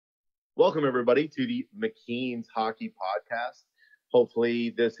Welcome, everybody, to the McKeen's Hockey Podcast.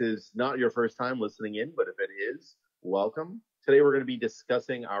 Hopefully, this is not your first time listening in, but if it is, welcome. Today, we're going to be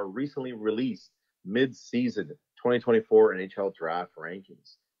discussing our recently released mid-season 2024 NHL Draft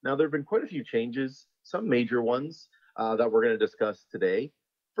rankings. Now, there have been quite a few changes, some major ones that we're going to discuss today.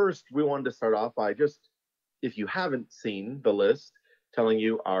 First, we wanted to start off by just, if you haven't seen the list, telling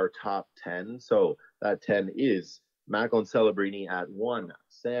you our top 10. So that 10 is Macklin Celebrini at 1,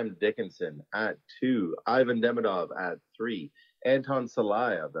 Sam Dickinson at 2, Ivan Demidov at 3, Anton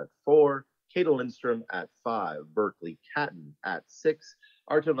Salayev at 4, Kato Lindstrom at 5, Berkeley Catton at 6,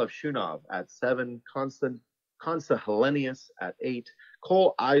 Artem Levshunov at 7, Konsta Helenius at 8,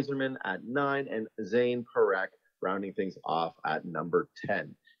 Cole Eiserman at 9, and Zane Parekh rounding things off at number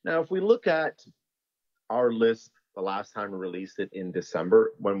 10. Now, if we look at our list the last time we released it in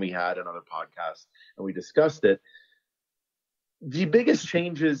December when we had another podcast and we discussed it, the biggest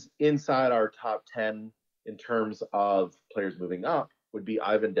changes inside our top 10 in terms of players moving up would be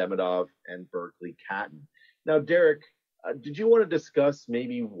Ivan Demidov and Berkeley Catton. Now, Derek, did you want to discuss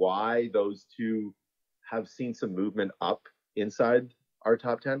maybe why those two have seen some movement up inside our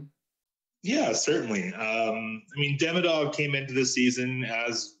top 10? Yeah, certainly. Demidov came into the season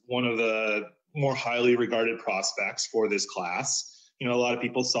as one of the more highly regarded prospects for this class. A lot of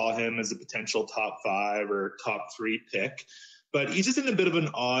people saw him as a potential top 5 or top 3 pick. But he's just in a bit of an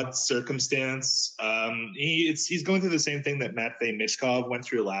odd circumstance. He's going through the same thing that Matvei Michkov went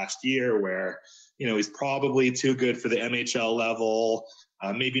through last year, where he's probably too good for the NHL level,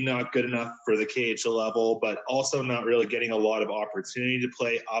 maybe not good enough for the KHL level, but also not really getting a lot of opportunity to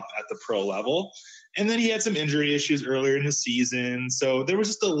play up at the pro level. And then he had some injury issues earlier in the season, so there was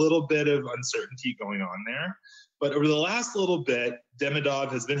just a little bit of uncertainty going on there. But over the last little bit,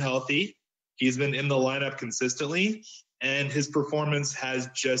 Demidov has been healthy. He's been in the lineup consistently, and his performance has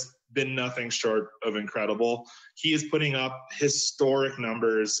just been nothing short of incredible. He is putting up historic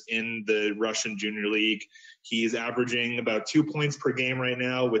numbers in the Russian Junior League. He's averaging about 2 points per game right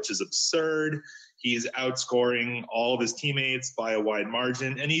now, which is absurd. He's outscoring all of his teammates by a wide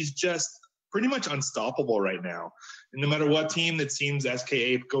margin, and he's just pretty much unstoppable right now. And no matter what team that seems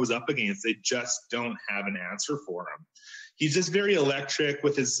SKA goes up against, they just don't have an answer for him. He's just very electric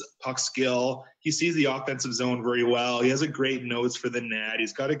with his puck skill. He sees the offensive zone very well. He has a great nose for the net.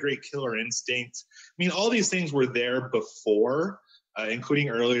 He's got a great killer instinct. All these things were there before, including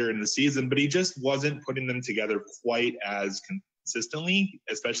earlier in the season, but he just wasn't putting them together quite as consistently,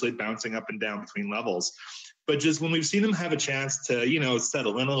 especially bouncing up and down between levels. But just when we've seen him have a chance to,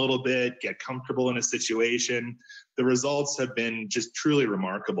 settle in a little bit, get comfortable in a situation, the results have been just truly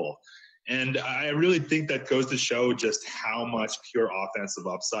remarkable. And I really think that goes to show just how much pure offensive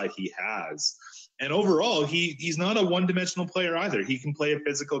upside he has. And overall, he's not a one-dimensional player either. He can play a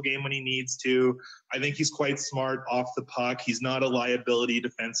physical game when he needs to. I think he's quite smart off the puck. He's not a liability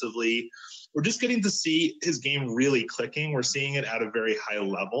defensively. We're just getting to see his game really clicking. We're seeing it at a very high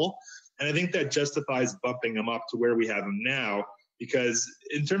level. And I think that justifies bumping him up to where we have him now, because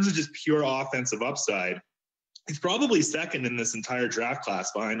in terms of just pure offensive upside, he's probably second in this entire draft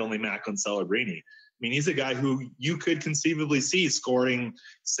class behind only Macklin Celebrini. He's a guy who you could conceivably see scoring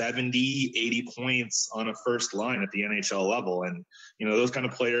 70, 80 points on a first line at the NHL level. And, those kind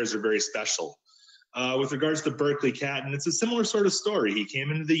of players are very special. With regards to Berkeley Catton, it's a similar sort of story. He came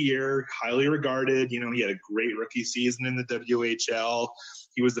into the year highly regarded. He had a great rookie season in the WHL.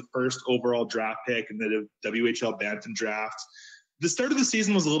 He was the first overall draft pick in the WHL Bantam draft. The start of the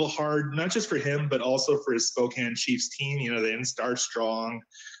season was a little hard, not just for him, but also for his Spokane Chiefs team. They didn't start strong.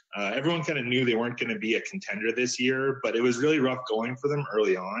 Everyone kind of knew they weren't going to be a contender this year, but it was really rough going for them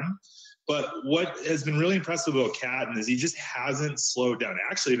early on. But what has been really impressive about Catton is he just hasn't slowed down.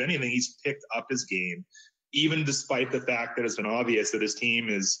 Actually, if anything, he's picked up his game, even despite the fact that it's been obvious that his team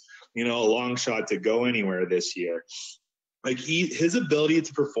is, a long shot to go anywhere this year. His ability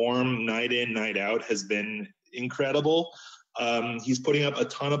to perform night in, night out has been incredible. He's putting up a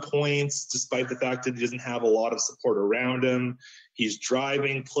ton of points despite the fact that he doesn't have a lot of support around him. He's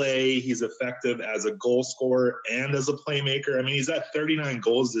driving play. He's effective as a goal scorer and as a playmaker. He's at 39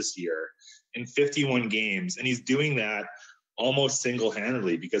 goals this year in 51 games, and he's doing that almost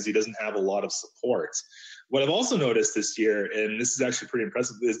single-handedly because he doesn't have a lot of support. What I've also noticed this year, and this is actually pretty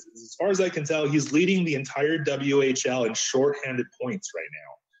impressive, is as far as I can tell, he's leading the entire WHL in shorthanded points right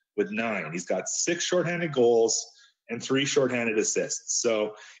now with 9. He's got 6 shorthanded goals and 3 shorthanded assists.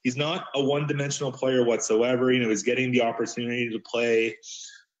 So he's not a one-dimensional player whatsoever. He's getting the opportunity to play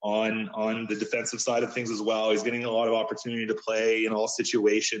on the defensive side of things as well. He's getting a lot of opportunity to play in all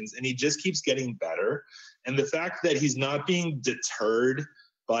situations, and he just keeps getting better. And the fact that he's not being deterred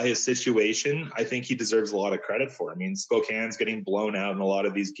by his situation, I think he deserves a lot of credit for it. I mean, Spokane's getting blown out in a lot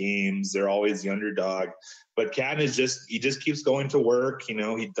of these games. They're always the underdog. But Cat he just keeps going to work. You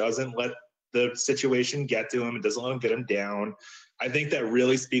know, he doesn't let the situation get to him. It doesn't let him get him down. I think that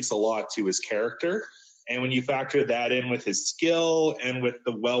really speaks a lot to his character. And when you factor that in with his skill and with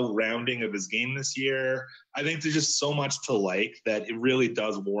the well-rounding of his game this year, I think there's just so much to like that it really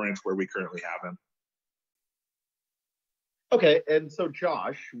does warrant where we currently have him. Okay, and so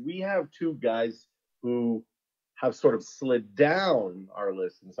Josh, we have two guys who have sort of slid down our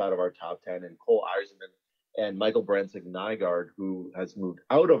list inside of our top 10, and Cole Eiserman and Michael Nygaard, who has moved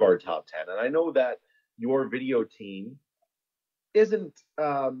out of our top 10. And I know that your video team isn't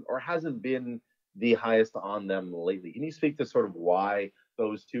or hasn't been the highest on them lately. Can you speak to sort of why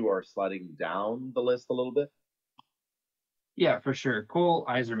those two are sliding down the list a little bit? Yeah, for sure. Cole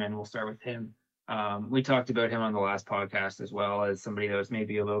Eiserman, we'll start with him. We talked about him on the last podcast as well as somebody that was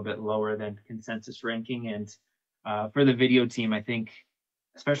maybe a little bit lower than consensus ranking. And for the video team, I think,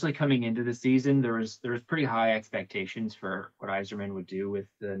 especially coming into the season, there was pretty high expectations for what Eiserman would do with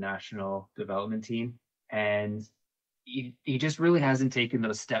the national development team. And he just really hasn't taken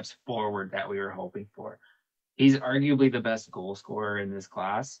those steps forward that we were hoping for. He's arguably the best goal scorer in this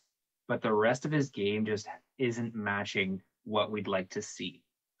class, but the rest of his game just isn't matching what we'd like to see.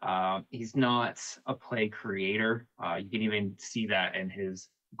 He's not a play creator. You can even see that in his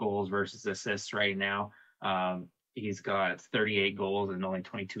goals versus assists right now. He's got 38 goals and only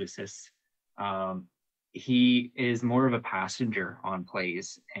 22 assists. He is more of a passenger on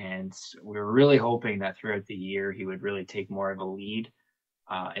plays, and we were really hoping that throughout the year he would really take more of a lead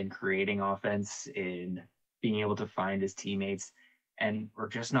in creating offense, in being able to find his teammates, and we're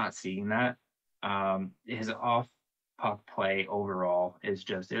just not seeing that. His off puck play overall is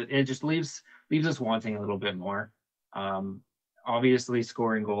just it just leaves us wanting a little bit more. Obviously,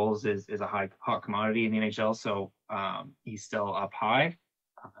 scoring goals is a hot commodity in the NHL, so he's still up high.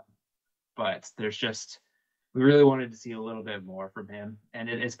 But we really wanted to see a little bit more from him, and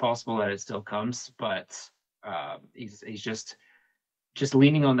it's possible that it still comes, but he's just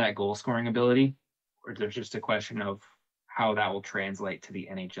leaning on that goal scoring ability, or there's just a question of how that will translate to the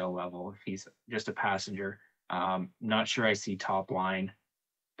NHL level if he's just a passenger. Not sure I see top line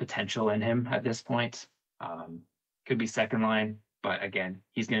potential in him at this point. Could be second line, but again,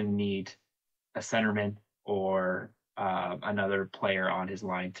 he's going to need a centerman or another player on his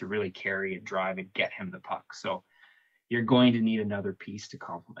line to really carry and drive and get him the puck. So you're going to need another piece to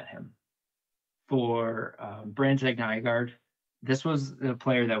complement him. For Nygaard, this was a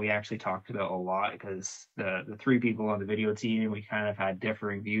player that we actually talked about a lot because the three people on the video team, we kind of had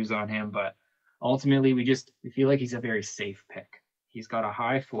differing views on him, but ultimately we feel like he's a very safe pick. He's got a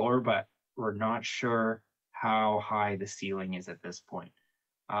high floor, but we're not sure how high the ceiling is at this point.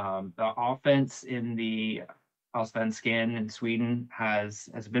 The offense in the Allsvenskan in Sweden has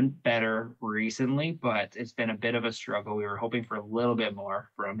been better recently, but it's been a bit of a struggle. We were hoping for a little bit more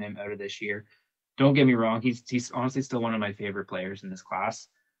from him out of this year. Don't get me wrong, he's honestly still one of my favorite players in this class.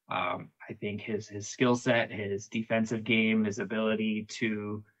 I think his skill set, his defensive game, his ability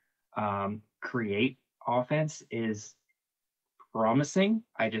to create offense is promising.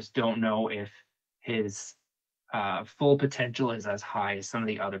 I just don't know if his full potential is as high as some of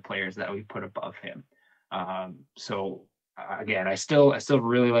the other players that we put above him. So again, I still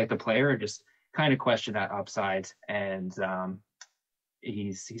really like the player. Just kind of question that upside, and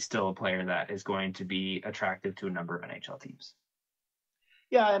he's still a player that is going to be attractive to a number of NHL teams.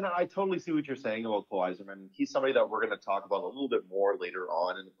 Yeah, and I totally see what you're saying about Cole Eiserman. He's somebody that we're going to talk about a little bit more later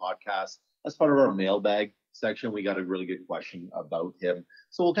on in the podcast. As part of our mailbag section, we got a really good question about him.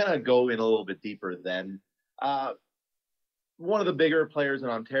 So we'll kind of go in a little bit deeper then. One of the bigger players in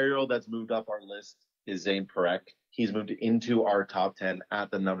Ontario that's moved up our list is Zane Parekh. He's moved into our top 10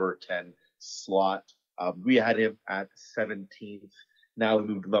 at the number 10 slot. We had him at 17th. Now we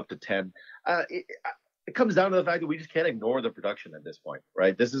moved him up to 10. It comes down to the fact that we just can't ignore the production at this point,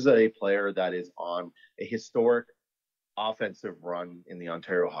 right? This is a player that is on a historic offensive run in the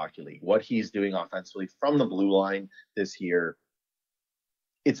Ontario Hockey League. What he's doing offensively from the blue line this year,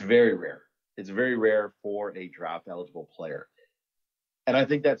 it's very rare. It's very rare for a draft-eligible player. And I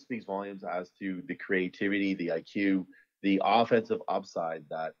think that speaks volumes as to the creativity, the IQ, the offensive upside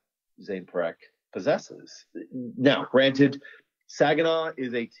that Zane Parekh possesses. Now, granted, Saginaw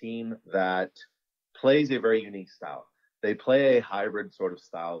is a team that plays a very unique style. They play a hybrid sort of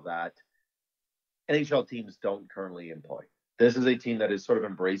style that NHL teams don't currently employ. This is a team that is sort of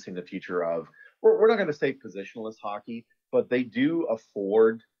embracing the future of, we're not going to say positionless hockey, but they do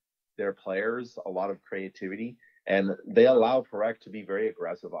afford their players a lot of creativity. and they allow Perek to be very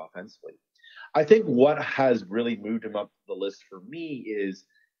aggressive offensively. I think what has really moved him up the list for me is,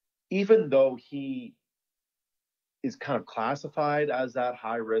 even though he is kind of classified as that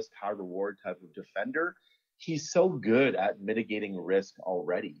high risk, high reward type of defender, he's so good at mitigating risk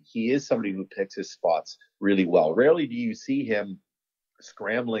already. He is somebody who picks his spots really well. Rarely do you see him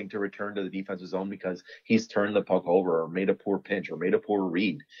scrambling to return to the defensive zone because he's turned the puck over or made a poor pinch or made a poor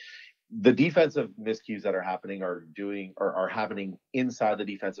read. The defensive miscues that are happening are happening inside the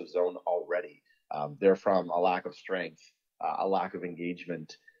defensive zone already. They're from a lack of strength, a lack of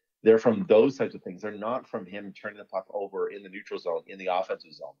engagement. They're from those types of things. They're not from him turning the puck over in the neutral zone, in the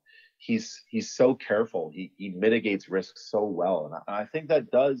offensive zone. He's so careful. He mitigates risk so well. And I think that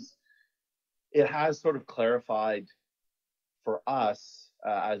it has sort of clarified for us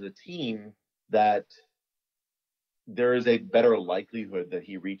as a team that there is a better likelihood that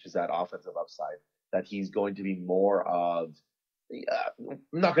he reaches that offensive upside, that he's going to be more of, I'm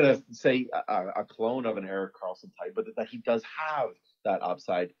not going to say a clone of an Erik Karlsson type, but that he does have that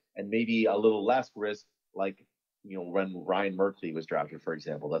upside and maybe a little less risk, like, when Ryan Merkley was drafted, for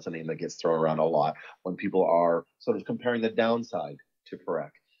example. That's a name that gets thrown around a lot when people are sort of comparing the downside to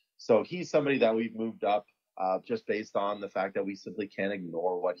Perek. So he's somebody that we've moved up just based on the fact that we simply can't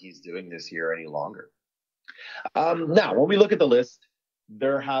ignore what he's doing this year any longer. Now, when we look at the list,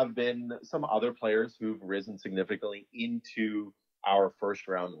 there have been some other players who've risen significantly into our first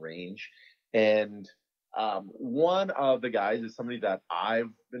round range. And one of the guys is somebody that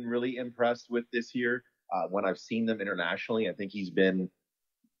I've been really impressed with this year. When I've seen them internationally, I think he's been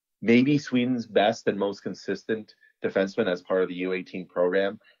maybe Sweden's best and most consistent defenseman as part of the U18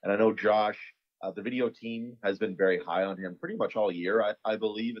 program. And I know Josh, the video team, has been very high on him pretty much all year, I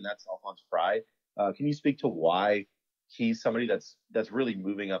believe, and that's Alphonse Fry. Can you speak to why he's somebody that's really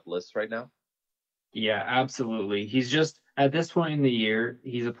moving up lists right now? Yeah, absolutely. He's just, at this point in the year,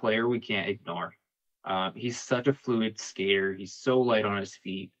 he's a player we can't ignore. He's such a fluid skater. He's so light on his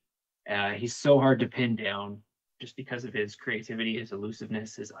feet. He's so hard to pin down just because of his creativity, his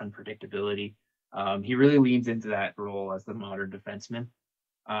elusiveness, his unpredictability. He really leans into that role as the modern defenseman.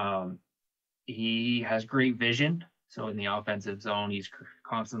 He has great vision. So in the offensive zone, he's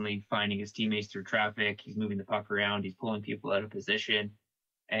constantly finding his teammates through traffic. He's moving the puck around. He's pulling people out of position.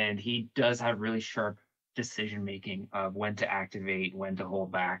 And he does have really sharp decision-making of when to activate, when to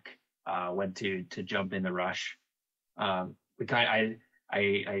hold back, when to jump in the rush. I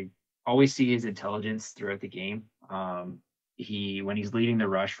always see his intelligence throughout the game. When he's leading the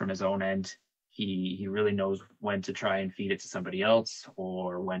rush from his own end, he really knows when to try and feed it to somebody else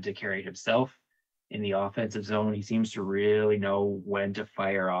or when to carry it himself. In the offensive zone, he seems to really know when to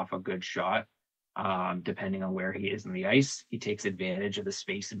fire off a good shot, depending on where he is in the ice. He takes advantage of the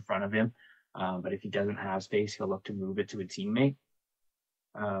space in front of him. But if he doesn't have space, he'll look to move it to a teammate.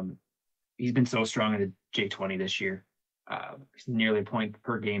 He's been so strong in the J20 this year. He's nearly a point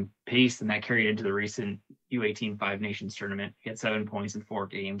per game pace, and that carried into the recent U18 Five Nations tournament. He had 7 points in 4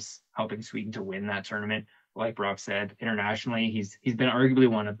 games, helping Sweden to win that tournament. Like Brock said, internationally, he's been arguably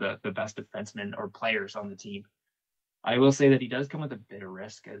one of the best defensemen or players on the team. I will say that he does come with a bit of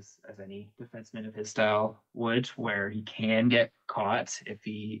risk, as any defenseman of his style would, where he can get caught if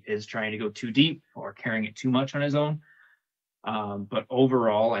he is trying to go too deep or carrying it too much on his own. But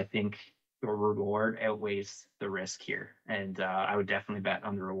overall, I think the reward outweighs the risk here, and I would definitely bet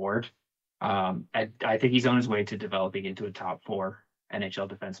on the reward. I think he's on his way to developing into a top 4 NHL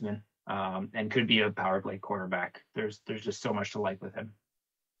defenseman, and could be a power play quarterback. There's just so much to like with him.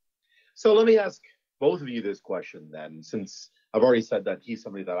 So let me ask both of you this question then, since I've already said that he's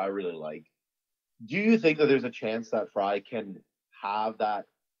somebody that I really like. Do you think that there's a chance that Fry can have that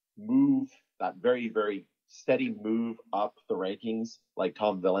move, that very, very steady move up the rankings like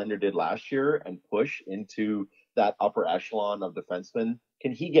Tom Villander did last year and push into that upper echelon of defensemen?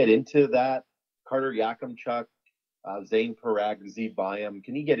 Can he get into that Carter Yakimchuk, Zane Perek, Z Byam?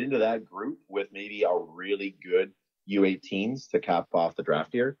 Can he get into that group with maybe a really good U18s to cap off the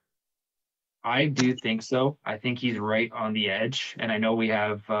draft year? I do think so. I think he's right on the edge, and I know we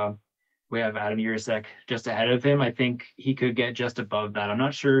have Adam Urasek just ahead of him. I think he could get just above that. I'm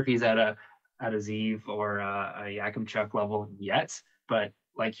not sure if he's at a Zeev or a Yakimchuk level yet, but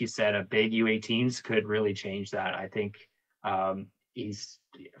like you said, a big U18s could really change that. I think he's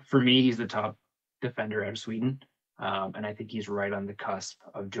the top defender out of Sweden, and I think he's right on the cusp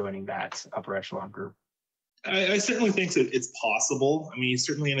of joining that upper echelon group. I certainly think that it's possible. I mean, he's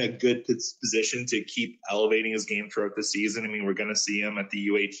certainly in a good position to keep elevating his game throughout the season. I mean, we're going to see him at the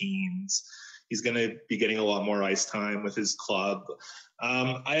U18s. He's going to be getting a lot more ice time with his club.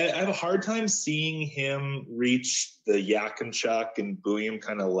 I have a hard time seeing him reach the Yakimchuk and Buyam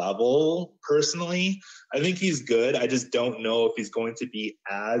kind of level personally. I think he's good. I just don't know if he's going to be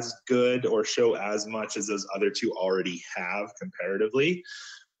as good or show as much as those other two already have comparatively.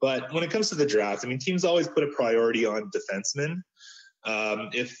 But when it comes to the draft, I mean, teams always put a priority on defensemen.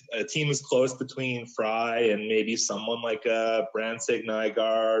 If a team is close between Fry and maybe someone like Brandsteg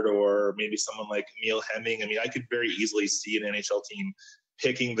Nygaard or maybe someone like Emil Hemming, I mean, I could very easily see an NHL team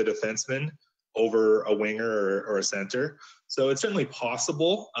picking the defenseman over a winger or a center. So it's certainly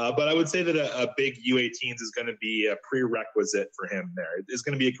possible, but I would say that a big U18s is going to be a prerequisite for him there. It's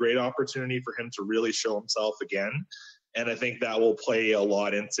going to be a great opportunity for him to really show himself again, and I think that will play a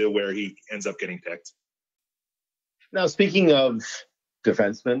lot into where he ends up getting picked. Now, speaking of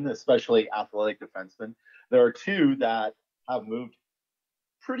defensemen, especially athletic defensemen, there are two that have moved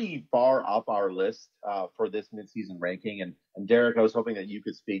pretty far up our list for this midseason ranking. And Derek, I was hoping that you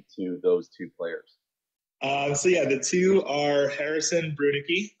could speak to those two players. The two are Harrison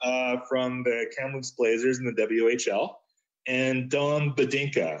Brunicky from the Kamloops Blazers in the WHL and Dom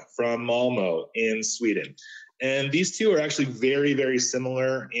Badinka from Malmö in Sweden. And these two are actually very, very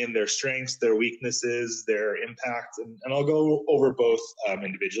similar in their strengths, their weaknesses, their impact, and I'll go over both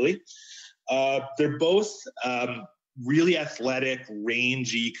individually. They're both really athletic,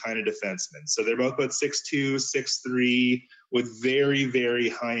 rangy kind of defensemen. So they're both about 6'2", 6'3", with very, very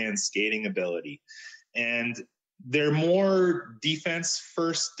high-end skating ability. And they're more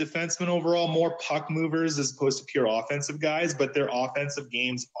defense-first defensemen overall, more puck movers as opposed to pure offensive guys, but their offensive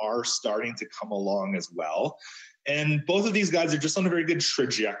games are starting to come along as well. And both of these guys are just on a very good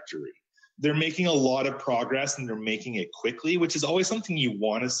trajectory. They're making a lot of progress, and they're making it quickly, which is always something you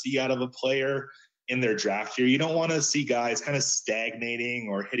want to see out of a player in their draft year. You don't want to see guys kind of stagnating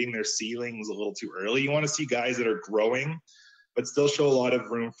or hitting their ceilings a little too early. You want to see guys that are growing, but still show a lot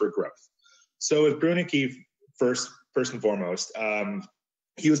of room for growth. So with Brunicky, first and foremost,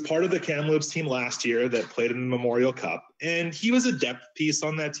 he was part of the Kamloops team last year that played in the Memorial Cup, and he was a depth piece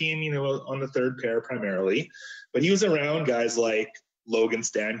on that team, on the third pair primarily, but he was around guys like Logan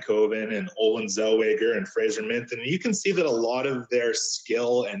Stankoven and Olin Zellweger and Fraser Minton, and you can see that a lot of their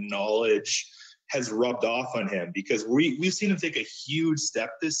skill and knowledge has rubbed off on him, because we've seen him take a huge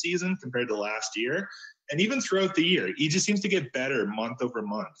step this season compared to last year. And even throughout the year, he just seems to get better month over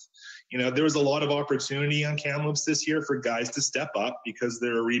month. There was a lot of opportunity on Kamloops this year for guys to step up because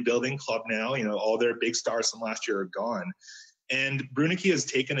they're a rebuilding club now. All their big stars from last year are gone. And Brunicky has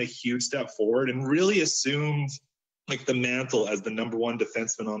taken a huge step forward and really assumed the mantle as the number one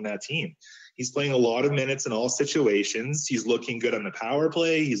defenseman on that team. He's playing a lot of minutes in all situations. He's looking good on the power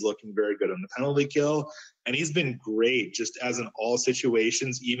play. He's looking very good on the penalty kill. And he's been great just as in all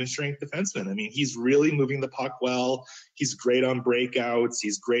situations, even strength defenseman. I mean, he's really moving the puck well. He's great on breakouts.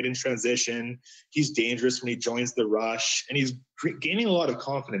 He's great in transition. He's dangerous when he joins the rush. And he's gaining a lot of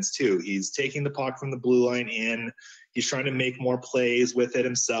confidence too. He's taking the puck from the blue line in. He's trying to make more plays with it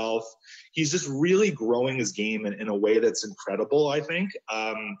himself. He's just really growing his game in a way that's incredible, I think.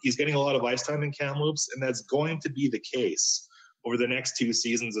 He's getting a lot of ice time in Kamloops, and that's going to be the case over the next 2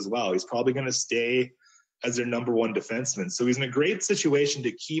 seasons as well. He's probably going to stay as their number one defenseman. So he's in a great situation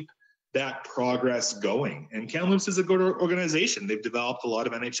to keep that progress going. And Kamloops is a good organization. They've developed a lot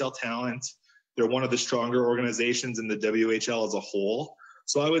of NHL talent. They're one of the stronger organizations in the WHL as a whole.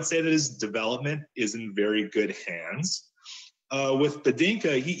 So I would say that his development is in very good hands. With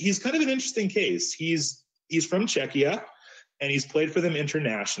Badinka, he's kind of an interesting case. He's from Czechia, and he's played for them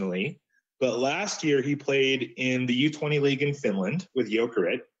internationally. But last year, he played in the U20 league in Finland with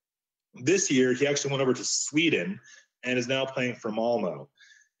Jokerit. This year, he actually went over to Sweden and is now playing for Malmö.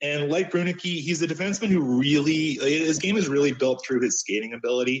 And like Brunicky, he's a defenseman who his game is really built through his skating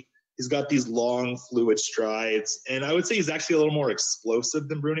ability. He's got these long, fluid strides. And I would say he's actually a little more explosive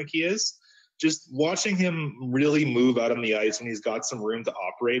than Brunicky is. Just watching him really move out on the ice when he's got some room to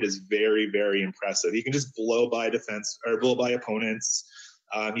operate is very, very impressive. He can just blow by opponents.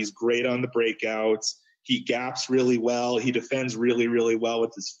 He's great on the breakouts. He gaps really well. He defends really, really well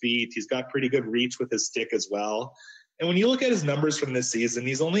with his feet. He's got pretty good reach with his stick as well. And when you look at his numbers from this season,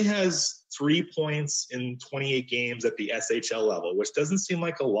 he's only has 3 points in 28 games at the SHL level, which doesn't seem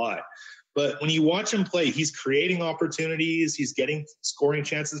like a lot. But when you watch him play, he's creating opportunities. He's getting scoring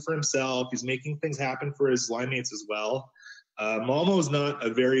chances for himself. He's making things happen for his line mates as well. Malmö is not a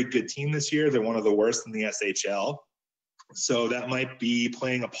very good team this year. They're one of the worst in the SHL. So that might be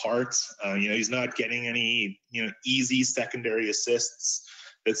playing a part. He's not getting any, easy secondary assists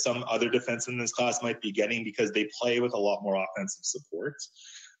that some other defensemen in this class might be getting because they play with a lot more offensive support.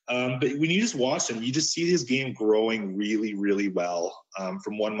 But when you just watch him, you just see his game growing really, really well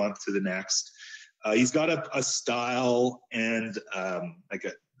from 1 month to the next. He's got a style and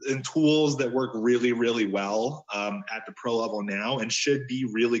and tools that work really, really well at the pro level now, and should be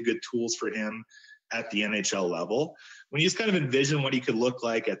really good tools for him at the NHL level. When you just kind of envision what he could look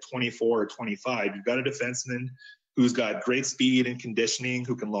like at 24 or 25, you've got a defenseman who's got great speed and conditioning,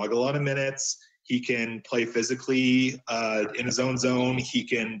 who can log a lot of minutes. He can play physically in his own zone. He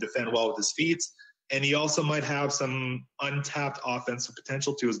can defend well with his feet. And he also might have some untapped offensive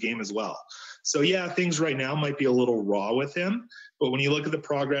potential to his game as well. So, yeah, things right now might be a little raw with him. But when you look at the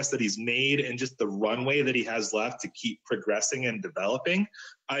progress that he's made and just the runway that he has left to keep progressing and developing,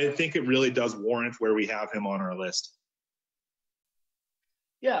 I think it really does warrant where we have him on our list.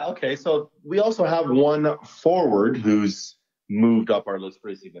 Yeah, okay. So we also have one forward who's moved up our list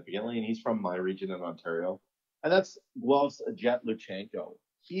pretty significantly, and he's from my region in Ontario, and that's Guelph's Jet Luchenko.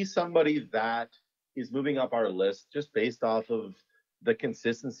 He's somebody that is moving up our list just based off of the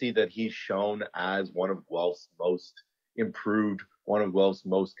consistency that he's shown as one of Guelph's most improved, one of Guelph's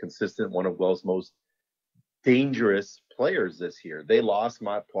most consistent, one of Guelph's most dangerous players this year. They lost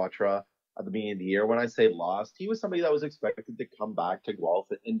Matt Poitras at the beginning of the year. When I say lost, he was somebody that was expected to come back to Guelph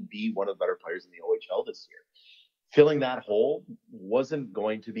and be one of the better players in the OHL this year. Filling that hole wasn't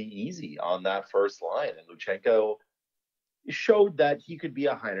going to be easy on that first line. And Luchenko showed that he could be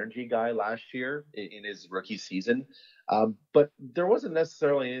a high energy guy last year in his rookie season. But there wasn't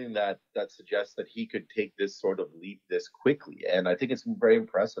necessarily anything that suggests that he could take this sort of leap this quickly. And I think it's very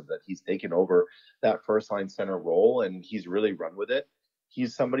impressive that he's taken over that first line center role and he's really run with it.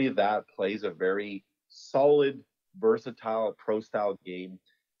 He's somebody that plays a very solid, versatile, pro-style game,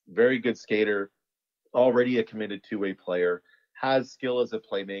 very good skater, already a committed two-way player, has skill as a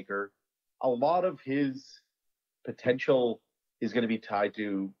playmaker. A lot of his potential is going to be tied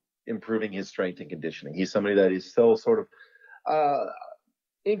to improving his strength and conditioning. He's somebody that is still sort of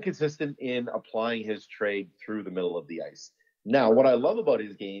inconsistent in applying his trade through the middle of the ice. Now, what I love about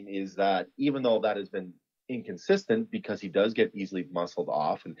his game is that even though that has been inconsistent because he does get easily muscled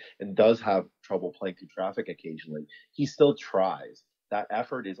off and does have trouble playing through traffic occasionally, he still tries. That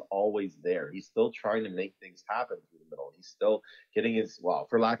effort is always there. He's still trying to make things happen through the middle. He's still getting his, well,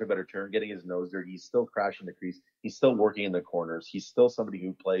 for lack of a better term, getting his nose dirty. He's still crashing the crease. He's still working in the corners. He's still somebody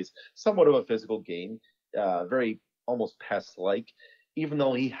who plays somewhat of a physical game, very almost pest-like, even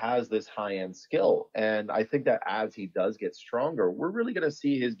though he has this high-end skill. And I think that as he does get stronger, we're really going to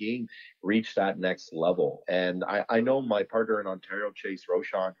see his game reach that next level. And I know my partner in Ontario, Chase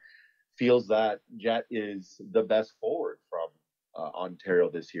Rochon, feels that Jet is the best forward from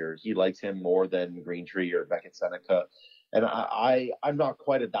Ontario this year. He likes him more than Greentree or Beckett Seneca. And I'm not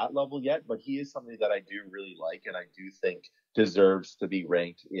quite at that level yet, but he is somebody that I do really like and I do think deserves to be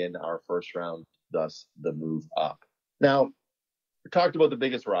ranked in our first round, thus the move up. Now, we talked about the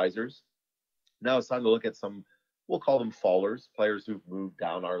biggest risers. Now it's time to look at some, we'll call them fallers, players who've moved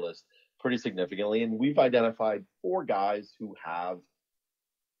down our list pretty significantly. And we've identified 4 guys who have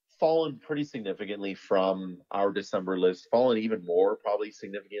fallen pretty significantly from our December list, fallen even more probably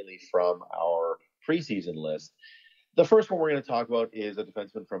significantly from our preseason list. The first one we're going to talk about is a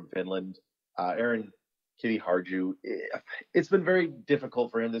defenseman from Finland, Aaron Kiviharju. It's been very difficult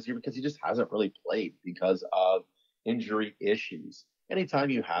for him this year because he just hasn't really played because of injury issues.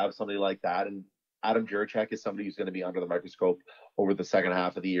 Anytime you have somebody like that, and Adam Juracek is somebody who's going to be under the microscope over the second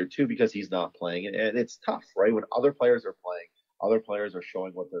half of the year too because he's not playing. And it's tough, right? When other players are playing, other players are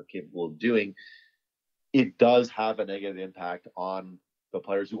showing what they're capable of doing, it does have a negative impact on the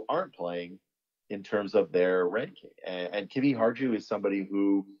players who aren't playing in terms of their ranking. And Kiviharju is somebody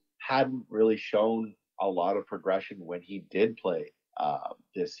who hadn't really shown a lot of progression when he did play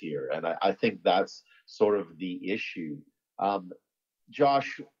this year. And I think that's sort of the issue.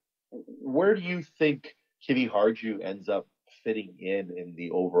 Josh, where do you think Kiviharju ends up fitting in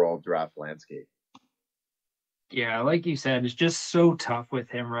the overall draft landscape? Yeah, like you said, it's just so tough with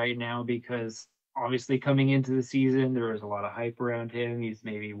him right now because obviously coming into the season, there was a lot of hype around him. He's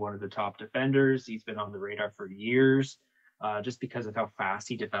maybe one of the top defenders. He's been on the radar for years just because of how fast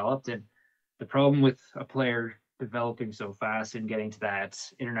he developed. And the problem with a player developing so fast and getting to that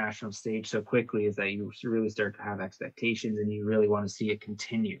international stage so quickly is that you really start to have expectations and you really want to see it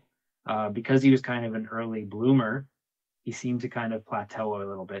continue. Because he was kind of an early bloomer, he seemed to kind of plateau a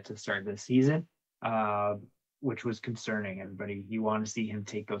little bit to start this season. Which was concerning. Everybody, you want to see him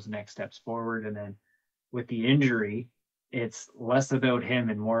take those next steps forward. And then with the injury, it's less about him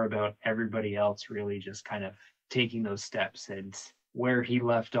and more about everybody else really just kind of taking those steps. And where he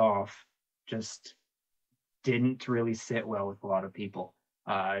left off just didn't really sit well with a lot of people.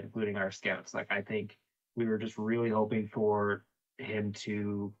 including our scouts. Like, I think we were just really hoping for him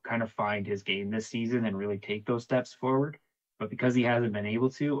to kind of find his game this season and really take those steps forward. But because he hasn't been able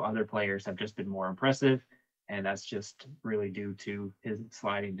to, other players have just been more impressive. And that's just really due to his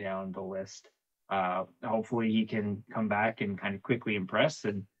sliding down the list. Hopefully he can come back and kind of quickly impress,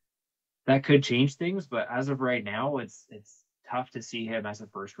 and that could change things. But as of right now, it's tough to see him as a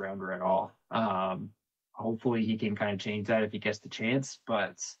first rounder at all. Hopefully he can kind of change that if he gets the chance.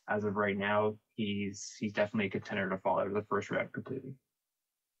 But as of right now, he's definitely a contender to fall out of the first round completely.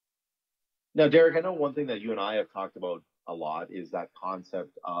 Now, Derek, I know one thing that you and I have talked about a lot is that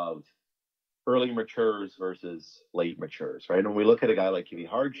concept of early matures versus late matures, right? And when we look at a guy like Kivi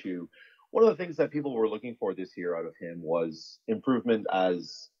Hardju, one of the things that people were looking for this year out of him was improvement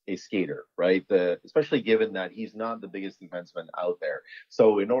as a skater, right? Especially given that he's not the biggest defenseman out there.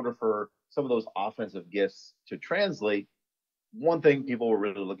 So in order for some of those offensive gifts to translate, one thing people were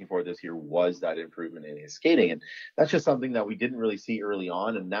really looking for this year was that improvement in his skating. And that's just something that we didn't really see early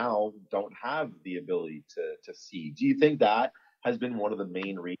on and now don't have the ability to see. Do you think that has been one of the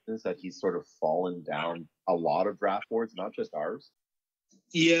main reasons that he's sort of fallen down a lot of draft boards, not just ours?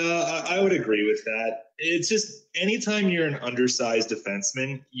 Yeah, I would agree with that. It's just anytime you're an undersized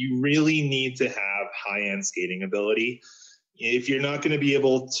defenseman, you really need to have high-end skating ability. If you're not going to be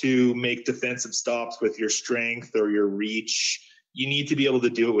able to make defensive stops with your strength or your reach, you need to be able to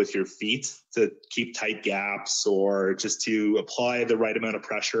do it with your feet to keep tight gaps or just to apply the right amount of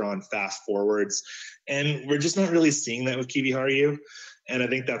pressure on fast forwards. And we're just not really seeing that with Kivi Hardju. And I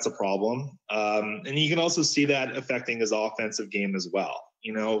think that's a problem. And you can also see that affecting his offensive game as well.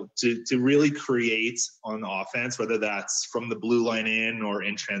 You know, to really create on offense, whether that's from the blue line in or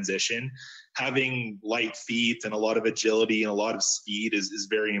in transition, having light feet and a lot of agility and a lot of speed is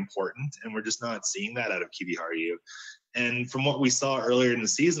very important. And we're just not seeing that out of Kivi Hardju. And from what we saw earlier in the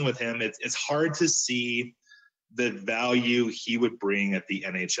season with him, it's hard to see the value he would bring at the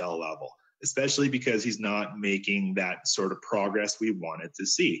NHL level, especially because he's not making that sort of progress we wanted to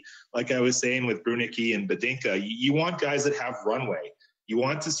see. Like I was saying with Brunicki and Badinka, you want guys that have runway. You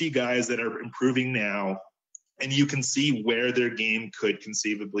want to see guys that are improving now, and you can see where their game could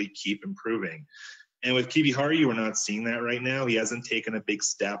conceivably keep improving. And with Kivi Hardju, we're not seeing that right now. He hasn't taken a big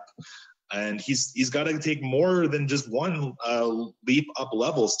step. And he's got to take more than just one leap up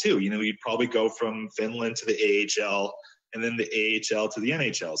levels too. You know, you'd probably go from Finland to the AHL and then the AHL to the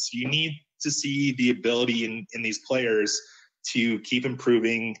NHL. So you need to see the ability in these players to keep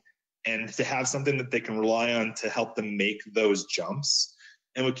improving and to have something that they can rely on to help them make those jumps.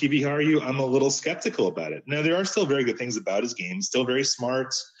 And with Kivi Hardju, I'm a little skeptical about it. Now, there are still very good things about his game. He's still very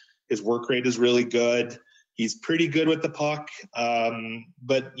smart. His work rate is really good. He's pretty good with the puck.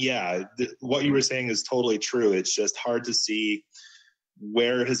 But yeah, what you were saying is totally true. It's just hard to see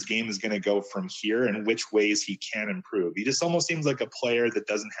where his game is going to go from here and which ways he can improve. He just almost seems like a player that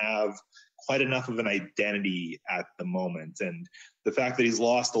doesn't have quite enough of an identity at the moment. And the fact that he's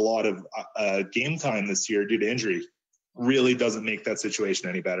lost a lot of game time this year due to injury really doesn't make that situation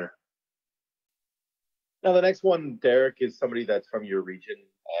any better. Now, the next one, Derek, is somebody that's from your region.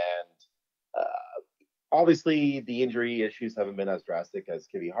 And obviously, the injury issues haven't been as drastic as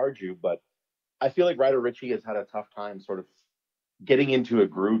Kivi Hardju, but I feel like Ryder Ritchie has had a tough time sort of getting into a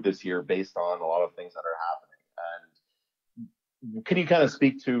groove this year based on a lot of things that are happening. And can you kind of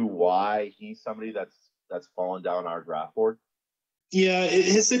speak to why he's somebody that's fallen down our draft board? Yeah,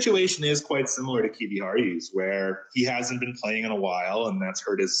 his situation is quite similar to Kivi Hardju's, where he hasn't been playing in a while, and that's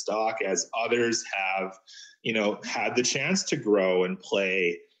hurt his stock, as others have, you know, had the chance to grow and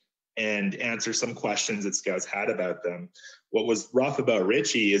play and answer some questions that scouts had about them. What was rough about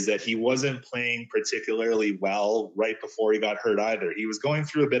Ritchie is that he wasn't playing particularly well right before he got hurt either. He was going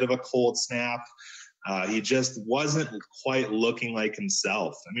through a bit of a cold snap. He just wasn't quite looking like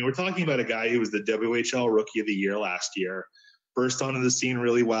himself. I mean, we're talking about a guy who was the WHL Rookie of the Year last year, burst onto the scene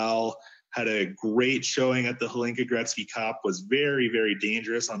really well, had a great showing at the Hlinka Gretzky Cup, was very, very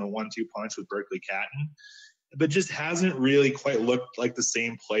dangerous on a 1-2 punch with Berkeley Catton, but just hasn't really quite looked like the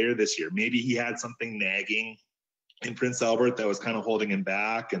same player this year. Maybe he had something nagging in Prince Albert that was kind of holding him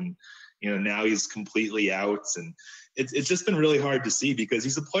back, and you know, now he's completely out. And it's just been really hard to see because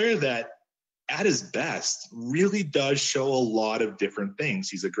he's a player that at his best really does show a lot of different things.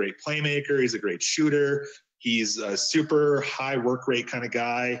 He's a great playmaker. He's a great shooter. He's a super high work rate kind of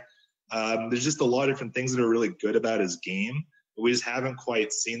guy. There's just a lot of different things that are really good about his game. But we just haven't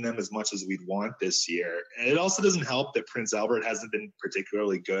quite seen them as much as we'd want this year. And it also doesn't help that Prince Albert hasn't been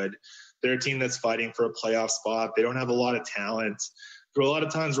particularly good. They're a team that's fighting for a playoff spot. They don't have a lot of talent. There were a lot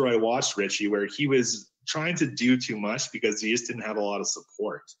of times where I watched Ritchie where he was trying to do too much because he just didn't have a lot of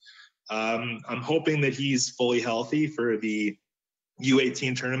support. I'm hoping that he's fully healthy for the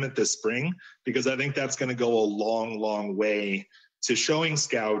U18 tournament this spring, because I think that's going to go a long, long way to showing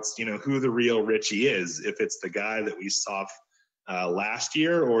scouts, who the real Richie is, if it's the guy that we saw last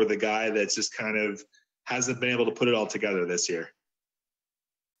year or the guy that's just kind of hasn't been able to put it all together this year.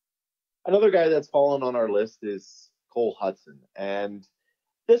 Another guy that's fallen on our list is Cole Hudson. And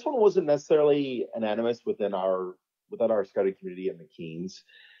this one wasn't necessarily unanimous within our scouting community at McKeen's.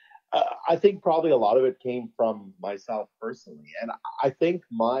 I think probably a lot of it came from myself personally. And I think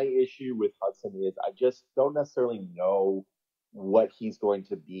my issue with Hudson is I just don't necessarily know what he's going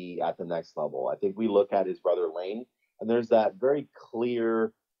to be at the next level. I think we look at his brother Lane, and there's that very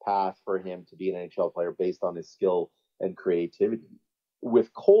clear path for him to be an NHL player based on his skill and creativity.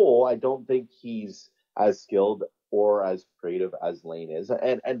 With Cole, I don't think he's as skilled or as creative as Lane is.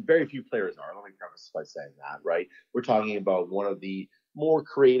 And very few players are. Let me preface by saying that, right? We're talking about one of the more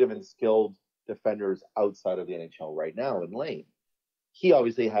creative and skilled defenders outside of the NHL right now in Lane. He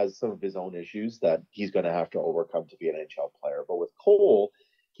obviously has some of his own issues that he's going to have to overcome to be an NHL player. But with Cole,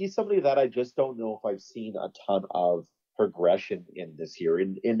 he's somebody that I just don't know if I've seen a ton of progression in this year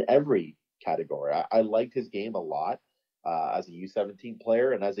in every category. I liked his game a lot as a U17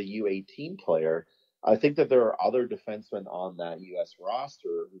 player and as a U18 player. I think that there are other defensemen on that U.S.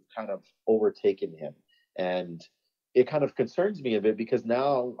 roster who've kind of overtaken him. And it kind of concerns me a bit because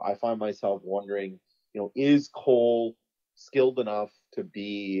now I find myself wondering, is Cole skilled enough to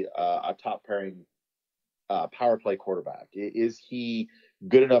be a top pairing power play quarterback? Is he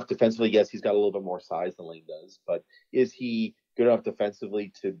good enough defensively? Yes, he's got a little bit more size than Lane does, but is he good enough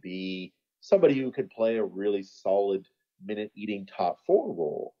defensively to be somebody who could play a really solid minute-eating top four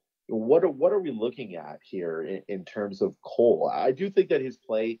role? What are we looking at here in terms of Cole? I do think that his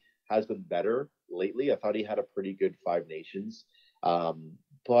play has been better lately. I thought he had a pretty good Five Nations.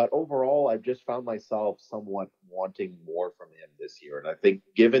 But overall, I've just found myself somewhat wanting more from him this year. And I think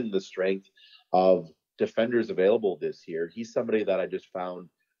given the strength of defenders available this year, he's somebody that I just found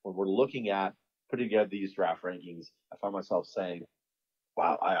when we're looking at putting together these draft rankings, I found myself saying,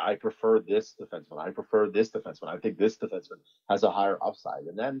 wow, I prefer this defenseman. I prefer this defenseman. I think this defenseman has a higher upside.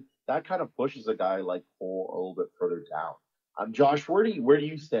 And then that kind of pushes a guy like Cole a little bit further down. Josh, where do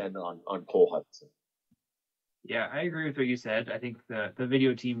you stand on Cole Hudson? Yeah, I agree with what you said. I think the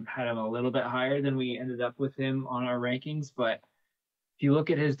video team had him a little bit higher than we ended up with him on our rankings. But if you look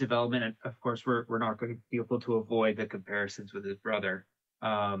at his development, and of course, we're not going to be able to avoid the comparisons with his brother.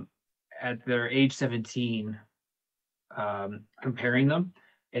 At their age 17, comparing them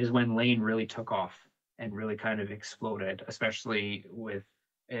is when Lane really took off and really kind of exploded, especially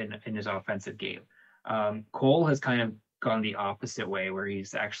in his offensive game. Cole has kind of gone the opposite way, where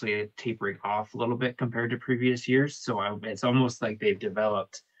he's actually tapering off a little bit compared to previous years. So it's almost like they've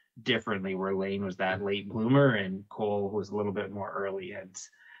developed differently, where Lane was that late bloomer and Cole was a little bit more early. And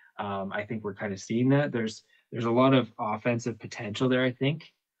I think we're kind of seeing that. There's a lot of offensive potential there, I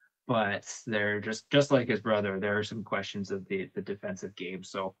think, but they're just like his brother. There are some questions of the defensive game.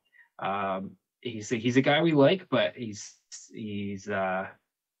 So he's a guy we like, but he's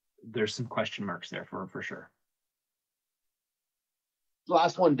there's some question marks there for sure.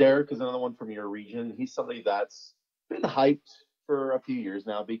 Last one, Derek, is another one from your region. He's somebody that's been hyped for a few years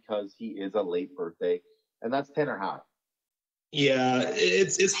now because he is a late birthday, and that's Tanner Howe. Yeah,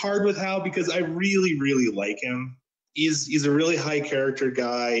 it's hard with Howe because I really, really like him. He's a really high character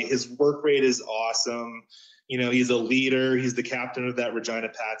guy. His work rate is awesome. He's a leader. He's the captain of that Regina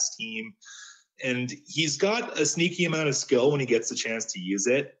Pats team. And he's got a sneaky amount of skill when he gets the chance to use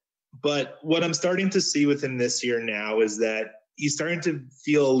it. But what I'm starting to see with him this year now is that he's starting to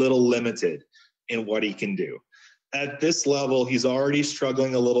feel a little limited in what he can do. At this level, he's already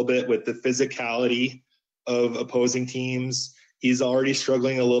struggling a little bit with the physicality of opposing teams. He's already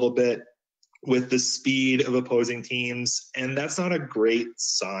struggling a little bit with the speed of opposing teams. And that's not a great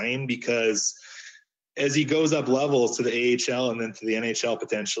sign, because as he goes up levels to the AHL and then to the NHL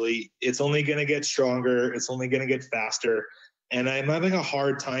potentially, it's only going to get stronger. It's only going to get faster. And I'm having a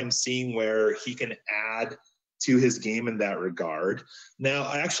hard time seeing where he can add to his game in that regard. Now,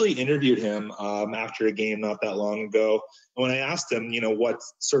 I actually interviewed him after a game not that long ago. When I asked him, what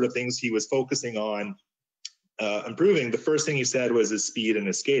sort of things he was focusing on improving, the first thing he said was his speed and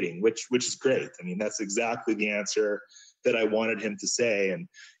his skating, which is great. I mean, that's exactly the answer that I wanted him to say. And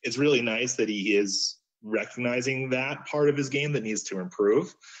it's really nice that he is recognizing that part of his game that needs to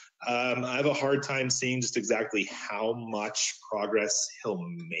improve. I have a hard time seeing just exactly how much progress he'll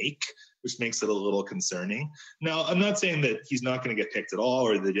make which makes it a little concerning. Now, I'm not saying that he's not going to get picked at all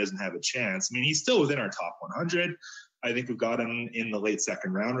or that he doesn't have a chance. I mean, he's still within our top 100. I think we've got him in the late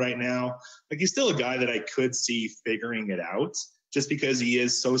second round right now. Like, he's still a guy that I could see figuring it out just because he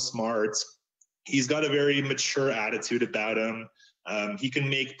is so smart. He's got a very mature attitude about him. He can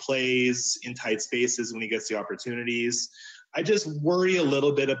make plays in tight spaces when he gets the opportunities. I just worry a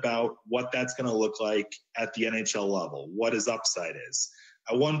little bit about what that's going to look like at the NHL level, what his upside is.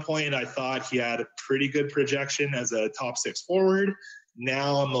 At one point, I thought he had a pretty good projection as a top 6 forward.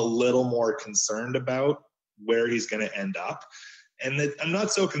 Now I'm a little more concerned about where he's going to end up. And I'm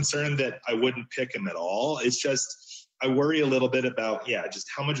not so concerned that I wouldn't pick him at all. It's just I worry a little bit about, just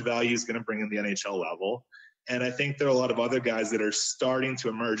how much value he's going to bring in the NHL level. And I think there are a lot of other guys that are starting to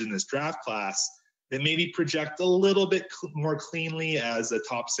emerge in this draft class that maybe project a little bit more cleanly as a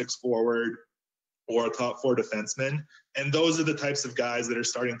top 6 forward or a top 4 defenseman. And those are the types of guys that are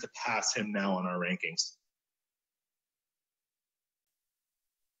starting to pass him now on our rankings.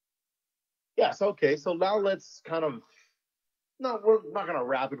 Yes. Okay. So now let's we're not going to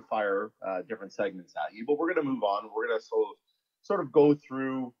rapid fire different segments at you, but we're going to move on. We're going to sort of go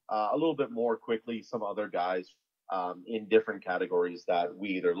through a little bit more quickly some other guys in different categories that we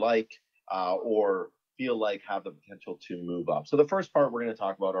either like or feel like have the potential to move up. So the first part we're going to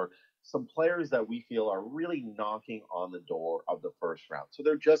talk about are some players that we feel are really knocking on the door of the first round. So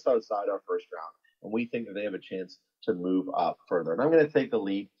they're just outside our first round, and we think that they have a chance to move up further. And I'm going to take the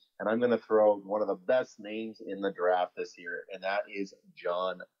lead, and I'm going to throw one of the best names in the draft this year, and that is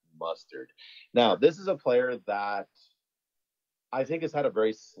John Mustard. Now, this is a player that I think has had a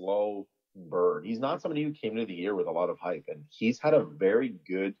very slow burn. He's not somebody who came into the year with a lot of hype, and he's had a very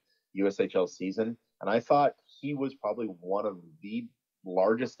good USHL season. And I thought he was probably one of the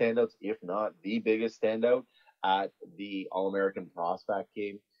largest standouts, if not the biggest standout at the All-American Prospect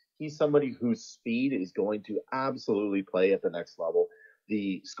game. He's somebody whose speed is going to absolutely play at the next level.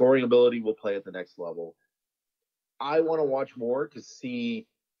 The scoring ability will play at the next level. I want to watch more to see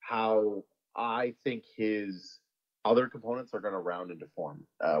how I think his other components are going to round into form.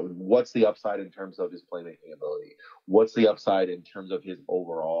 What's the upside in terms of his playmaking ability? What's the upside in terms of his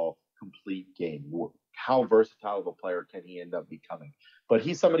overall complete game? How versatile of a player can he end up becoming? But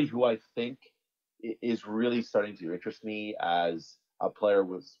he's somebody who I think is really starting to interest me as a player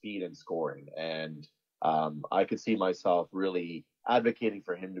with speed and scoring. And I could see myself really advocating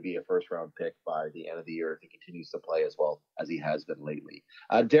for him to be a first-round pick by the end of the year if he continues to play as well as he has been lately.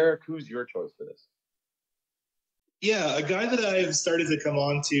 Derek, who's your choice for this? Yeah, a guy that I've started to come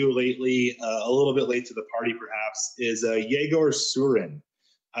on to lately, a little bit late to the party perhaps, is Yegor Surin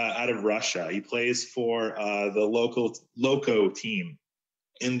out of Russia. He plays for the Loco team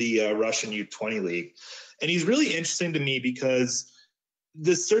in the Russian U20 league. And he's really interesting to me because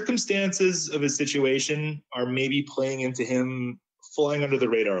the circumstances of his situation are maybe playing into him flying under the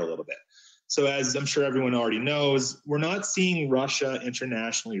radar a little bit. So as I'm sure everyone already knows, we're not seeing Russia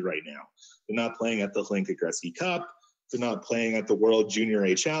internationally right now. They're not playing at the Hlinka Gretzky Cup. They're not playing at the World Junior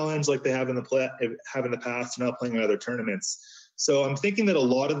A Challenge like they have in the past. They're not playing in other tournaments. So I'm thinking that a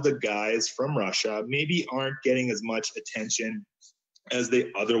lot of the guys from Russia maybe aren't getting as much attention as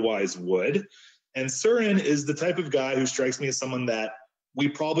they otherwise would. And Surin is the type of guy who strikes me as someone that we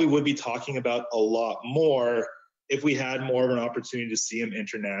probably would be talking about a lot more if we had more of an opportunity to see him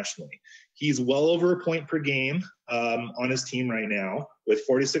internationally. He's well over a point per game on his team right now with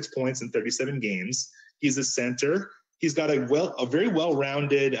 46 points in 37 games. He's a center. He's got a very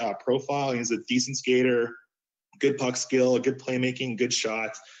well-rounded profile. He's a decent skater, good puck skill, good playmaking, good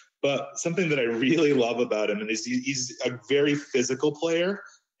shot. But something that I really love about him is he's a very physical player,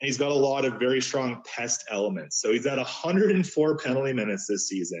 and he's got a lot of very strong pest elements. So he's at 104 penalty minutes this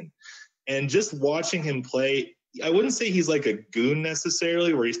season. And just watching him play, I wouldn't say he's like a goon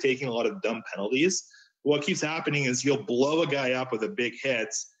necessarily, where he's taking a lot of dumb penalties. What keeps happening is he'll blow a guy up with a big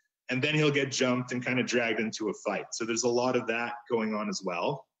hit, and then he'll get jumped and kind of dragged into a fight. So there's a lot of that going on as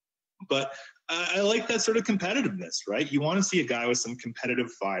well. But I like that sort of competitiveness, right? You want to see a guy with some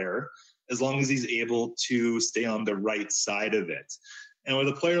competitive fire as long as he's able to stay on the right side of it. And with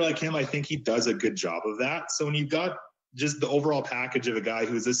a player like him, I think he does a good job of that. So when you've got just the overall package of a guy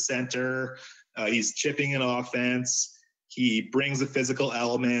who's a center, he's chipping in offense, he brings a physical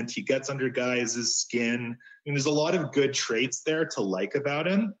element, he gets under guys' skin. I mean, there's a lot of good traits there to like about